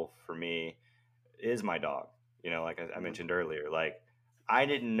example for me is my dog, you know, like I mentioned earlier, like I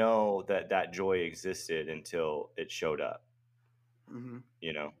didn't know that joy existed until it showed up.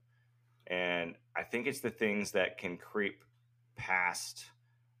 You know, and I think it's the things that can creep past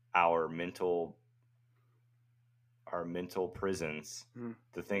our mental prisons,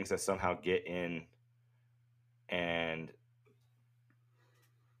 the things that somehow get in, and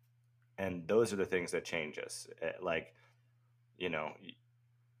those are the things that change us. Like, you know,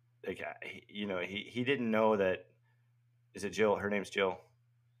 like, you know, he didn't know that. Is it Jill? Her name's Jill.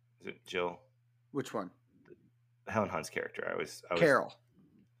 Is it Jill? Which one? Helen Hunt's character. I was Carol.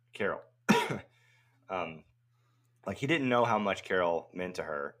 Like, he didn't know how much Carol meant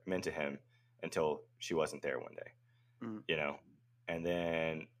to him until she wasn't there one day, you know? And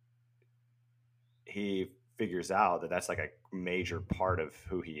then he figures out that that's like a major part of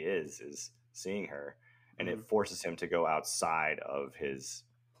who he is seeing her. And it forces him to go outside of his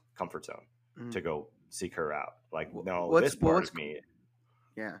comfort zone to go seek her out. Like, no, this part of me.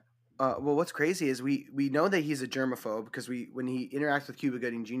 Yeah. Well, what's crazy is we know that he's a germaphobe because when he interacts with Cuba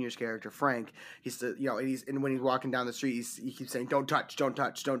Gooding Jr.'s character Frank, and when he's walking down the street, he keeps saying, "Don't touch, don't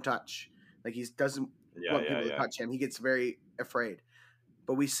touch, don't touch." Like he doesn't Yeah, want yeah, people to yeah. touch him. He gets very afraid.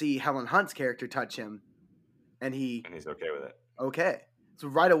 But we see Helen Hunt's character touch him, and he And he's okay with it. okay. So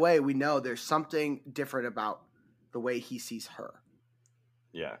right away we know there's something different about the way he sees her,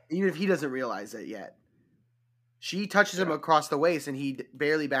 Yeah, even if he doesn't realize it yet. She touches him yeah. across the waist, and he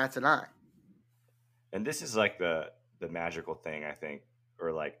barely bats an eye. And this is like the magical thing, I think,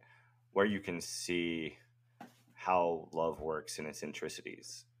 or like where you can see how love works in its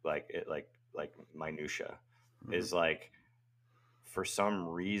intricities, like minutia, is like for some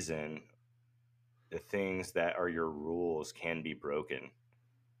reason the things that are your rules can be broken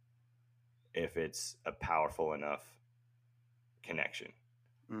if it's a powerful enough connection,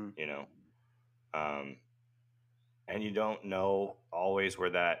 Mm. you know. And you don't know always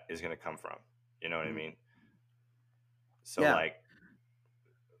where that is going to come from. You know what I mean? So Yeah. like,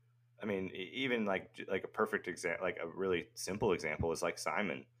 I mean, even like a perfect example, like a really simple example is like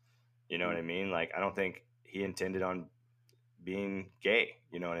Simon. You know what I mean? Like, I don't think he intended on being gay.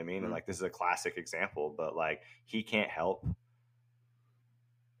 You know what I mean? And like, this is a classic example, but like, he can't help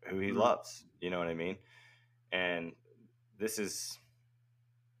who he loves. You know what I mean? And this is,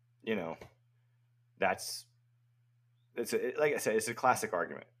 you know, that's like I said, it's a classic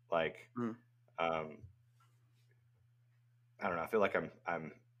argument. Like, I don't know. I feel like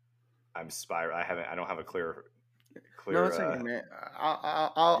I'm spiral. I don't have a clear. No, it's okay, man.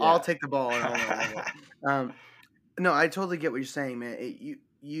 I'll take the ball and I'll run with it. No, I totally get what you're saying, man.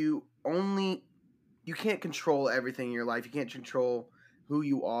 You can't control everything in your life. You can't control who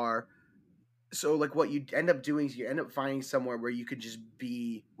you are. So like what you end up doing is you end up finding somewhere where you could just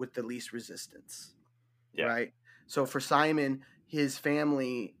be with the least resistance. Yeah. Right? So for Simon, his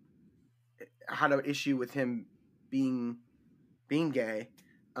family had an issue with him being gay.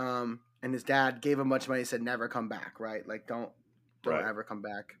 And his dad gave him much money and said never come back, right? Like don't Right. ever come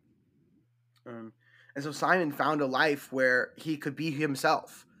back. And so Simon found a life where he could be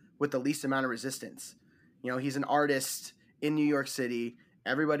himself with the least amount of resistance. You know, he's an artist in New York City.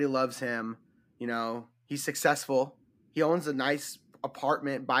 Everybody loves him. You know, he's successful. He owns a nice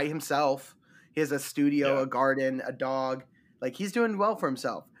apartment by himself. He has a studio, Yeah. a garden, a dog. Like he's doing well for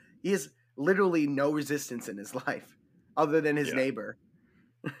himself. He has literally no resistance in his life other than his Yeah. neighbor.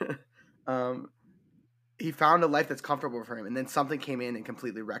 He found a life that's comfortable for him, and then something came in and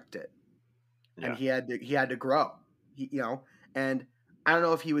completely wrecked it. Yeah. And he had to grow. And I don't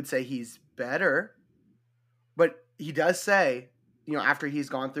know if he would say he's better, but he does say, after he's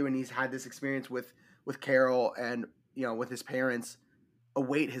gone through and he's had this experience with Carol and with his parents, a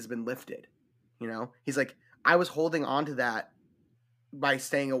weight has been lifted. He's like, I was holding on to that by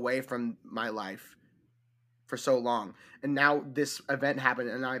staying away from my life for so long, and now this event happened,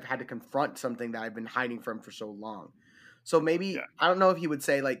 and I've had to confront something that I've been hiding from for so long. So maybe I don't know if he would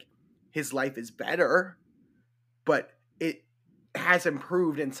say like his life is better, but it has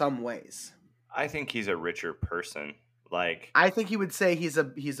improved in some ways. I think he's a richer person. Like, I think he would say he's a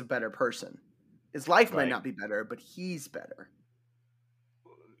better person. His life might not be better, but he's better.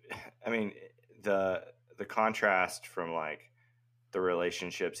 I mean, the contrast from like the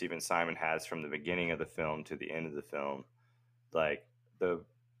relationships even Simon has from the beginning of the film to the end of the film, like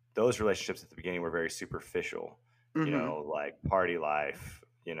those relationships at the beginning were very superficial. Like party life,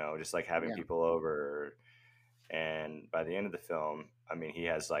 just like having people over. And by the end of the film, I mean, he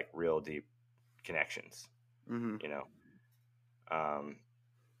has like real deep connections, and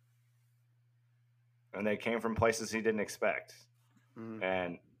they came from places he didn't expect.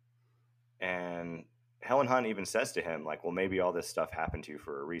 And Helen Hunt even says to him, like, well, maybe all this stuff happened to you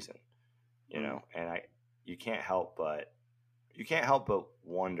for a reason, and you can't help but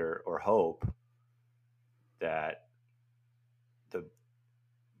wonder or hope that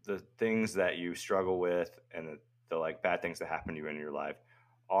the things that you struggle with and the like bad things that happen to you in your life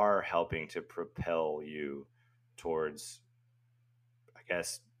are helping to propel you towards, I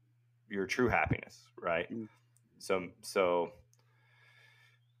guess, your true happiness, right? So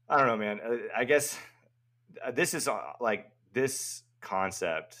I don't know, man. I guess this is like this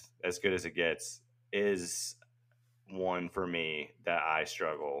concept, as good as it gets, is one for me that I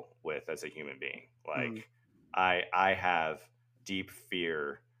struggle with as a human being. Like I have deep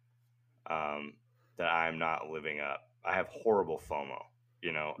fear that I'm not living up. I have horrible FOMO,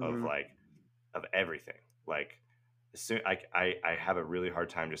 of everything. Like soon, I have a really hard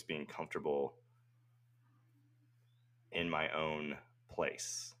time just being comfortable in my own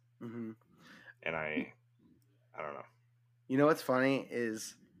place. And I don't know. You know what's funny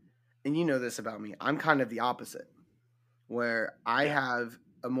is and you know this about me, I'm kind of the opposite, where I Yeah. have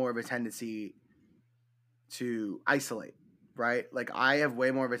a more of a tendency to isolate, right? Like I have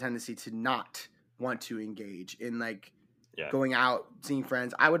way more of a tendency to not want to engage in like Yeah. going out, seeing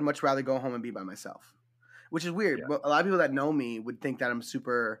friends. I would much rather go home and be by myself, which is weird. Yeah. But a lot of people that know me would think that I'm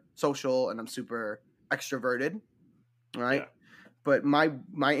super social and I'm super extroverted, right? Yeah. But my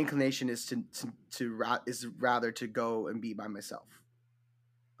inclination is is rather to go and be by myself.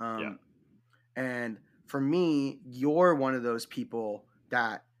 Yeah. And for me, you're one of those people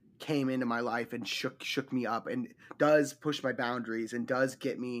that came into my life and shook me up and does push my boundaries and does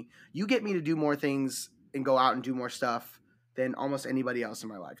get me. You get me to do more things and go out and do more stuff than almost anybody else in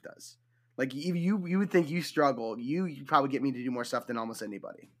my life does. Like you would think you struggle. You probably get me to do more stuff than almost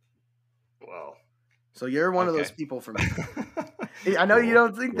anybody. Well, So you're one of those okay. people for me. I know you Cool.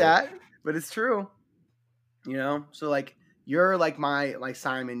 don't think that, but it's true. You know? So like you're like my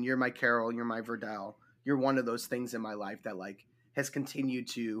Simon, you're my Carol, you're my Verdell. You're one of those things in my life that like has continued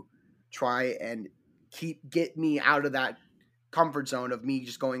to try and get me out of that comfort zone of me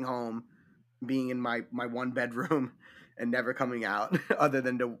just going home, being in my one bedroom and never coming out other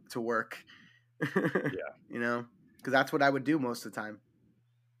than to work. Yeah. You know? Cuz that's what I would do most of the time.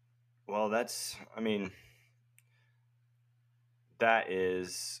 Well, that's, I mean, that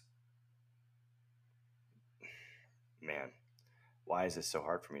is, man, why is this so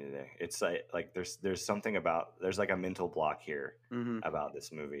hard for me today? It's like there's something about, there's like a mental block here Mhm. about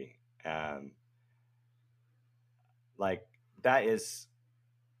this movie. Like that is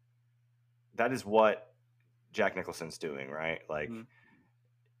what Jack Nicholson's doing, right? Like Mhm.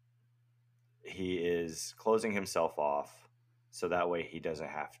 he is closing himself off so that way he doesn't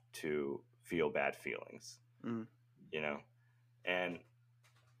have to feel bad feelings, Mhm. you know? And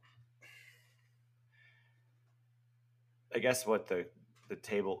I guess what the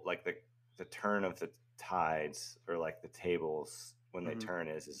table, like the turn of the tides, or like the tables when they Mhm. turn,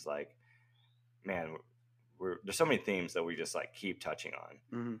 is like, man, there's so many themes that we just like keep touching on.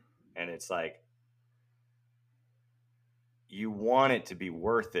 Mhm. And it's like, you want it to be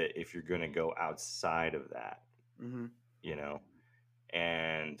worth it if you're going to go outside of that, Mhm. you know?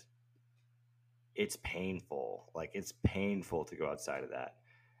 And it's painful. Like it's painful to go outside of that.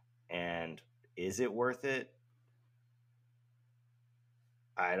 And is it worth it?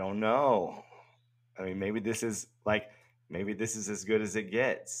 I don't know. I mean, maybe this is as good as it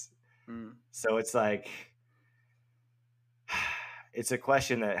gets. Mhm. So it's like, it's a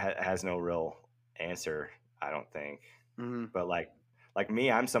question that has no real answer, I don't think. Mhm. But like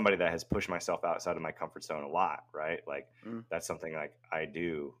me, I'm somebody that has pushed myself outside of my comfort zone a lot, right? Like Mhm. that's something like I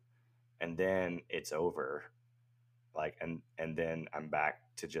do, and then it's over. Like and then I'm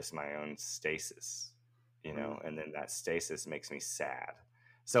back to just my own stasis, you know, Mhm. and then that stasis makes me sad.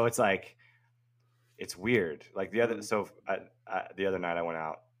 So it's like, it's weird. Like Mhm. the other night I went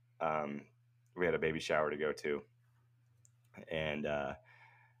out. Um, we had a baby shower to go to, and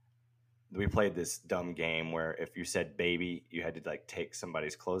we played this dumb game where if you said baby, you had to like take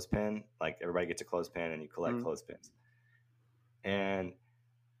somebody's clothespin. Like everybody gets a clothespin and you collect Mhm. clothespins. And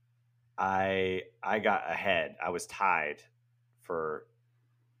I got ahead. I was tied for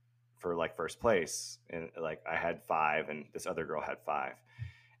like first place, and like I had 5 and this other girl had 5,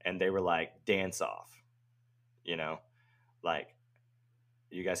 and they were like, dance off, you know, like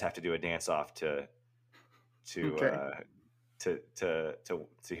you guys have to do a dance off to Okay. uh to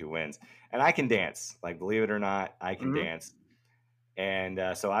see who wins. And I can dance, like believe it or not, I can Mhm. dance.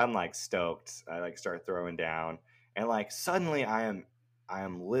 And so I'm like stoked. I like start throwing down, and like suddenly I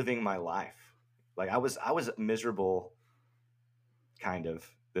am living my life. Like I was miserable kind of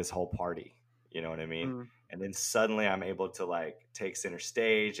this whole party, you know what I mean? Mhm. And then suddenly I'm able to like take center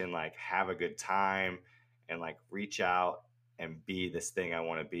stage and like have a good time and like reach out and be this thing I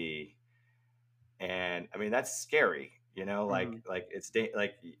want to be. And I mean that's scary, you know, Mhm. like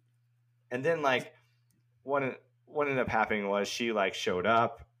like, and then like what what ended up happening was she like showed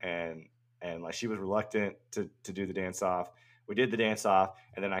up, and like she was reluctant to do the dance off. We did the dance off,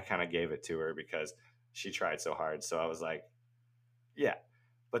 and then I kind of gave it to her because she tried so hard. So I was like, yeah.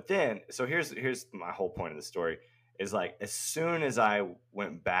 But then, so here's my whole point of the story is like, as soon as I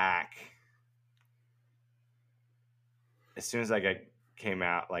went back, as soon as came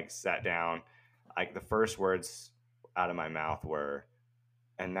out, like sat down, like the first words out of my mouth were,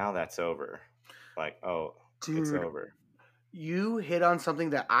 and now that's over. Like, oh, it's Dude, over. you hit on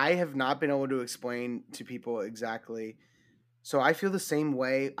something that I have not been able to explain to people exactly. So I feel the same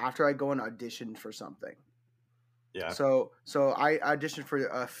way after I go and audition for something. Yeah. So I auditioned for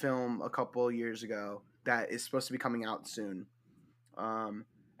a film a couple years ago that is supposed to be coming out soon. Um,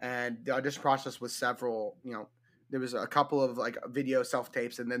 and the audition process was several. There was a couple of like video self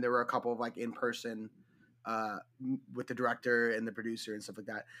tapes, and then there were a couple of like in person with the director and the producer and stuff like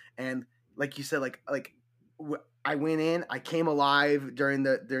that. And like you said, I went in, I came alive during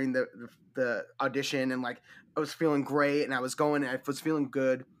the audition, and like I was feeling great, and I was feeling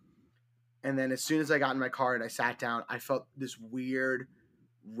good. And then as soon as I got in my car and I sat down, I felt this weird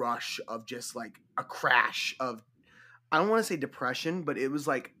rush of just like a crash of, I don't want to say depression, but it was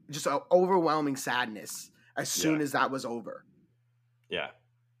like just an overwhelming sadness as soon as that was over. Yeah.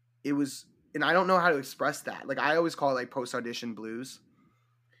 It was, and I don't know how to express that. Like I always call it like post audition blues.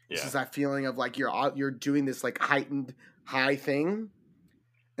 Yeah. It's just that feeling of like you're doing this like heightened high thing,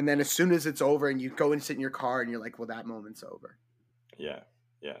 and then as soon as it's over and you go and sit in your car and you're like, well, that moment's over. Yeah.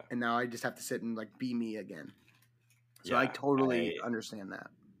 Yeah. And now I just have to sit and like be me again. So Yeah, I totally understand that.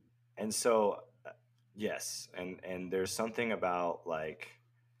 And so, yes, and there's something about like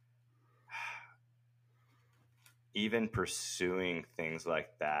even pursuing things like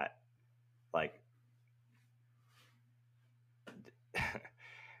that, like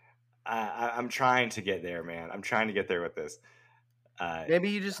I'm trying to get there, man. I'm trying to get there with this. Maybe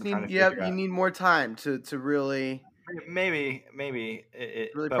you just you need more time to really maybe really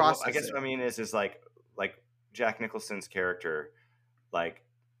but process I guess it. what I mean is like Jack Nicholson's character, like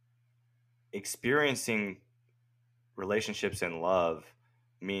experiencing relationships and love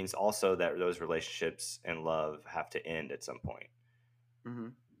means also that those relationships and love have to end at some point. Mm-hmm.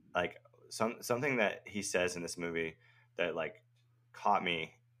 Like something that he says in this movie that like caught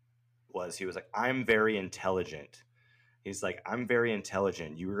me was he was like, I'm very intelligent. He's like, I'm very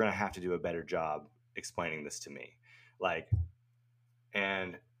intelligent. You were going to have to do a better job explaining this to me. Like,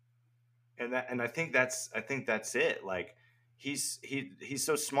 and I think that's it. Like he's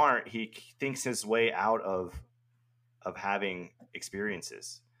so smart. He thinks his way out of having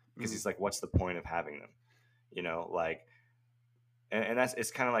experiences because he's like, what's the point of having them? Like, and that's,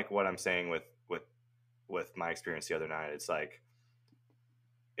 it's kind of like what I'm saying with my experience the other night. It's like,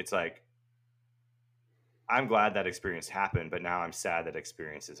 I'm glad that experience happened, but now I'm sad that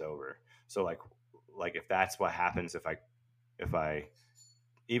experience is over. So like if that's what happens, if I,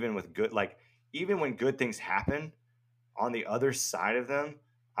 even with good, like even when good things happen on the other side of them,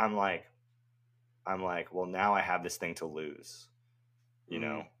 I'm like, well, now I have this thing to lose,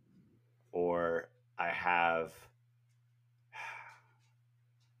 or I have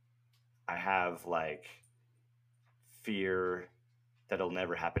like fear that it'll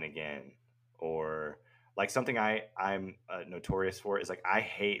never happen again, or like something I'm notorious for is like, I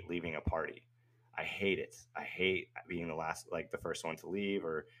hate leaving a party. I hate it. I hate being the first one to leave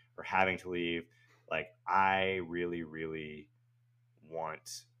or having to leave. Like I really, really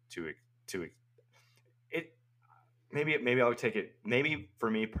want to it. Maybe I'll take it. Maybe for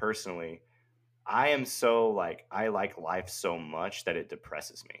me personally, I am so like, I like life so much that it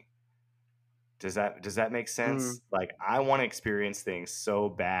depresses me. Does that make sense? Like I want to experience things so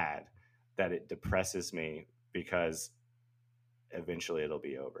bad that it depresses me because eventually it'll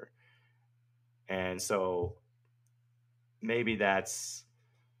be over. And so maybe that's,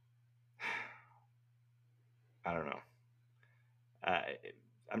 I don't know.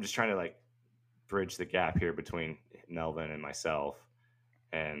 I'm just trying to like bridge the gap here between Melvin and myself.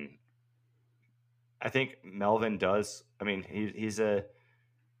 And I think Melvin does. I mean, he's a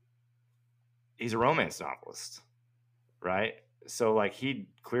romance novelist, right? So like he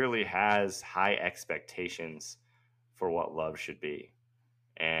clearly has high expectations for what love should be.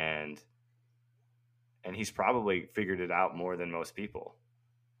 And he's probably figured it out more than most people,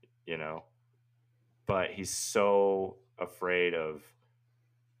 but he's so afraid of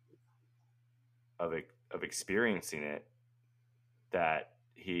experiencing it that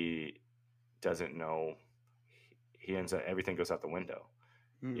he doesn't know. He ends up, everything goes out the window,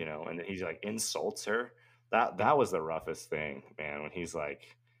 and then he's like insults her. That was the roughest thing, man. When he's like,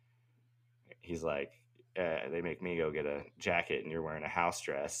 they make me go get a jacket and you're wearing a house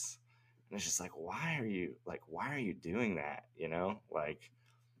dress. And it's just like, why are you doing that? Like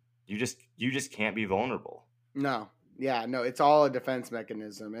you just can't be vulnerable. No. Yeah, no, it's all a defense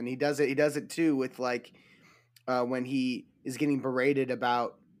mechanism. And he does it too with like when he is getting berated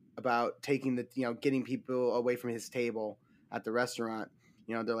about taking getting people away from his table at the restaurant.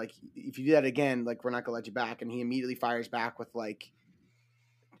 They're like, if you do that again, like we're not gonna let you back. And he immediately fires back with like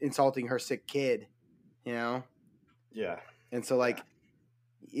insulting her sick kid, Yeah. And so like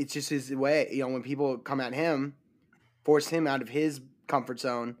it's just his way, when people come at him, force him out of his comfort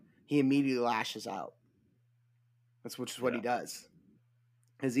zone, he immediately lashes out. That's which is what he does,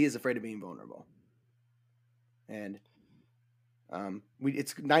 because he is afraid of being vulnerable. And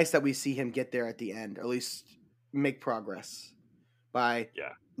It's nice that we see him get there at the end, or at least make progress by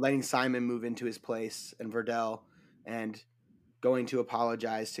letting Simon move into his place and Verdell, and going to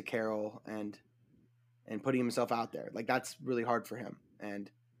apologize to Carol and putting himself out there. Like, that's really hard for him, and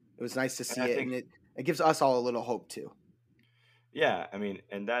it was nice to see it, and it gives us all a little hope too. Yeah, I mean,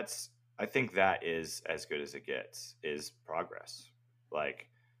 and I think that is as good as it gets, is progress. Like,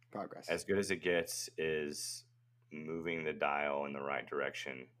 progress. As good as it gets is moving the dial in the right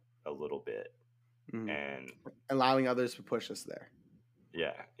direction a little bit, and allowing others to push us there.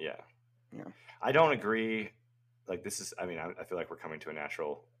 Yeah. I don't agree. Like, this is, I mean, I feel like we're coming to a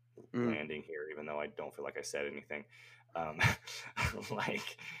natural landing here, even though I don't feel like I said anything. I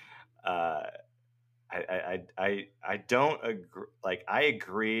don't agree. Like, I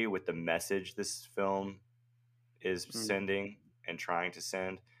agree with the message this film is sending and trying to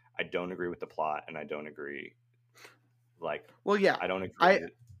send. I don't agree with the plot, and I don't agree. Like, well, yeah, I don't agree. I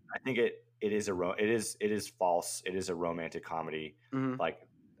think it is false. It is a romantic comedy. Like,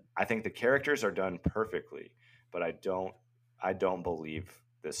 I think the characters are done perfectly, but I don't believe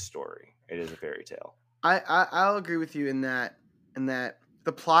this story. It is a fairy tale. I'll agree with you in that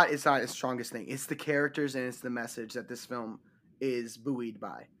the plot is not its strongest thing. It's the characters and it's the message that this film is buoyed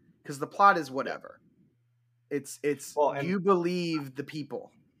by. Because the plot is whatever. Yeah. It's you believe the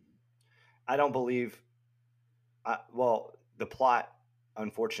people. I don't believe. The plot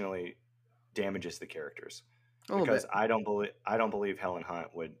unfortunately damages the characters because I don't believe Helen Hunt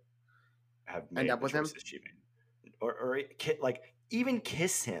would have made the choices she made, or like even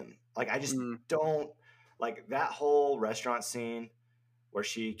kiss him. Like, I just don't like that whole restaurant scene where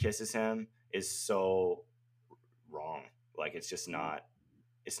she kisses him is so wrong. Like, it's just not.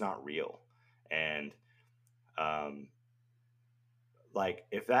 It's not real, and like,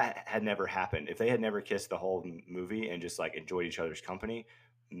 if that had never happened, if they had never kissed the whole movie and just like enjoyed each other's company,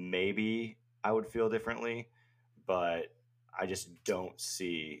 maybe I would feel differently. But I just don't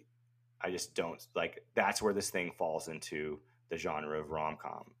like, that's where this thing falls into the genre of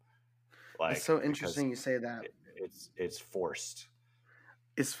rom-com. Like, it's so interesting you say that. It's forced.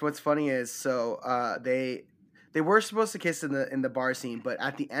 What's funny is they were supposed to kiss in the bar scene, but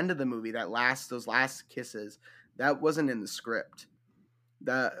at the end of the movie, those last kisses, that wasn't in the script.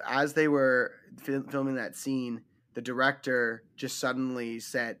 As they were filming that scene, the director just suddenly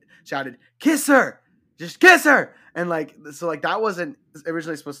shouted, "Kiss her! Just kiss her!" And that wasn't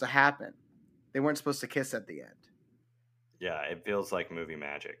originally supposed to happen. They weren't supposed to kiss at the end. Yeah, it feels like movie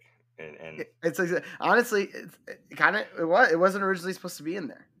magic, and it's like, honestly, it wasn't originally supposed to be in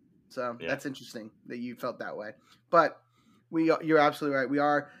there. So That's interesting that you felt that way, but. You're absolutely right. We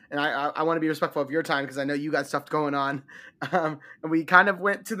are, and I want to be respectful of your time because I know you got stuff going on, and we kind of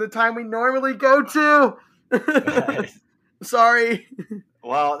went to the time we normally go to. Sorry.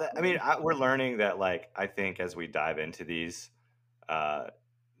 Well, I mean, we're learning that, like, I think as we dive into these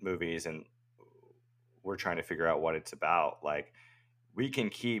movies and we're trying to figure out what it's about, like, we can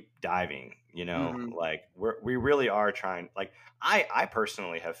keep diving, like we really are trying. Like, I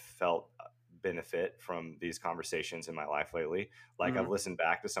personally have felt benefit from these conversations in my life lately. Like, I've listened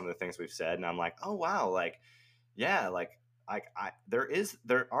back to some of the things we've said and I'm like, oh wow, like, yeah, like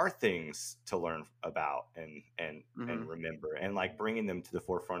there are things to learn about and remember, and like bringing them to the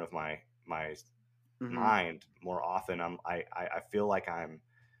forefront of my mind more often. I feel like I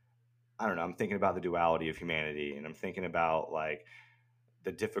don't know, I'm thinking about the duality of humanity, and I'm thinking about like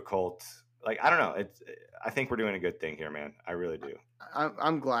the difficult, like, I don't know. I think we're doing a good thing here, man. I really do.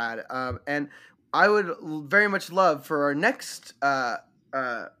 I'm glad. And I would very much love for our next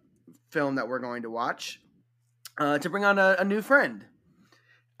film that we're going to watch to bring on a new friend.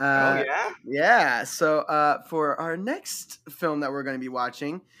 Oh, yeah? Yeah. So for our next film that we're going to be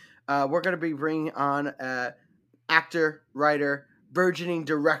watching, we're going to be bringing on actor, writer, burgeoning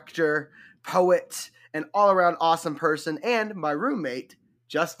director, poet, and all-around awesome person, and my roommate,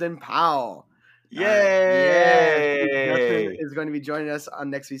 Justin Powell. Yay! Justin is going to be joining us on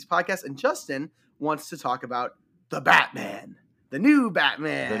next week's podcast, and Justin wants to talk about The Batman, the new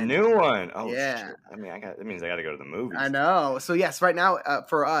Batman, the new one. Oh, yeah. Shit. I mean, that means I got to go to the movies. I know. So yes, right now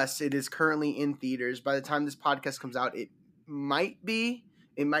for us, it is currently in theaters. By the time this podcast comes out, it might be.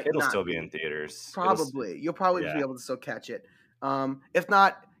 It'll still be in theaters. Probably. You'll probably be able to still catch it. If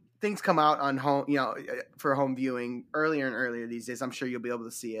not, things come out on home, for home viewing earlier and earlier these days. I'm sure you'll be able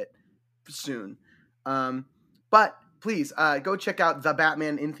to see it soon. But please go check out The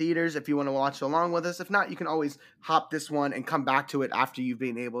Batman in theaters if you want to watch along with us. If not, you can always hop this one and come back to it after you've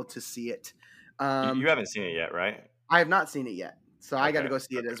been able to see it. You haven't seen it yet, right? I have not seen it yet, so okay. I got to go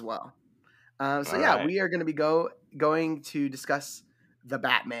see it as well. Right. We are going to be going to discuss the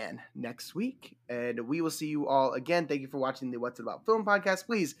Batman next week, and we will see you all again. Thank you for watching the What's It About Film podcast.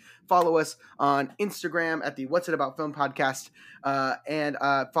 Please follow us on Instagram at the What's It About Film podcast, and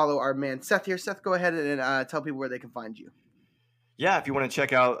follow our man Seth here. Seth, go ahead and tell people where they can find you. Yeah, if you want to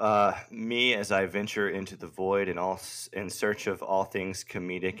check out me as I venture into the void and in search of all things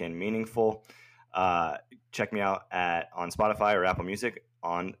comedic and meaningful, check me out on Spotify or Apple Music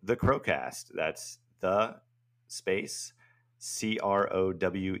on The Crowcast. That's the space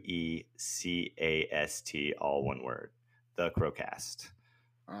CROWECAST, all one word. The Crowcast.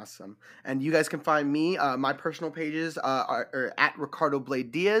 Awesome. And you guys can find me. My personal pages are at Ricardo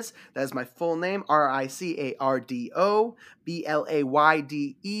Blade Diaz. That is my full name, RICARDO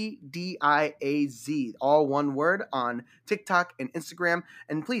BLAYDEDIAZ. All one word on TikTok and Instagram.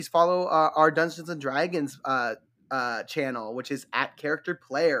 And please follow our Dungeons and Dragons channel, which is at Character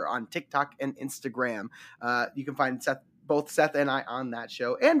Player on TikTok and Instagram. You can find both Seth and I on that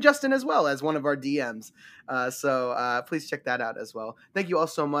show, and Justin as well as one of our DMs. So please check that out as well. Thank you all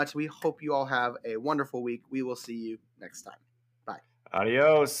so much. We hope you all have a wonderful week. We will see you next time. Bye.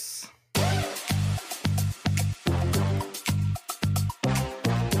 Adios.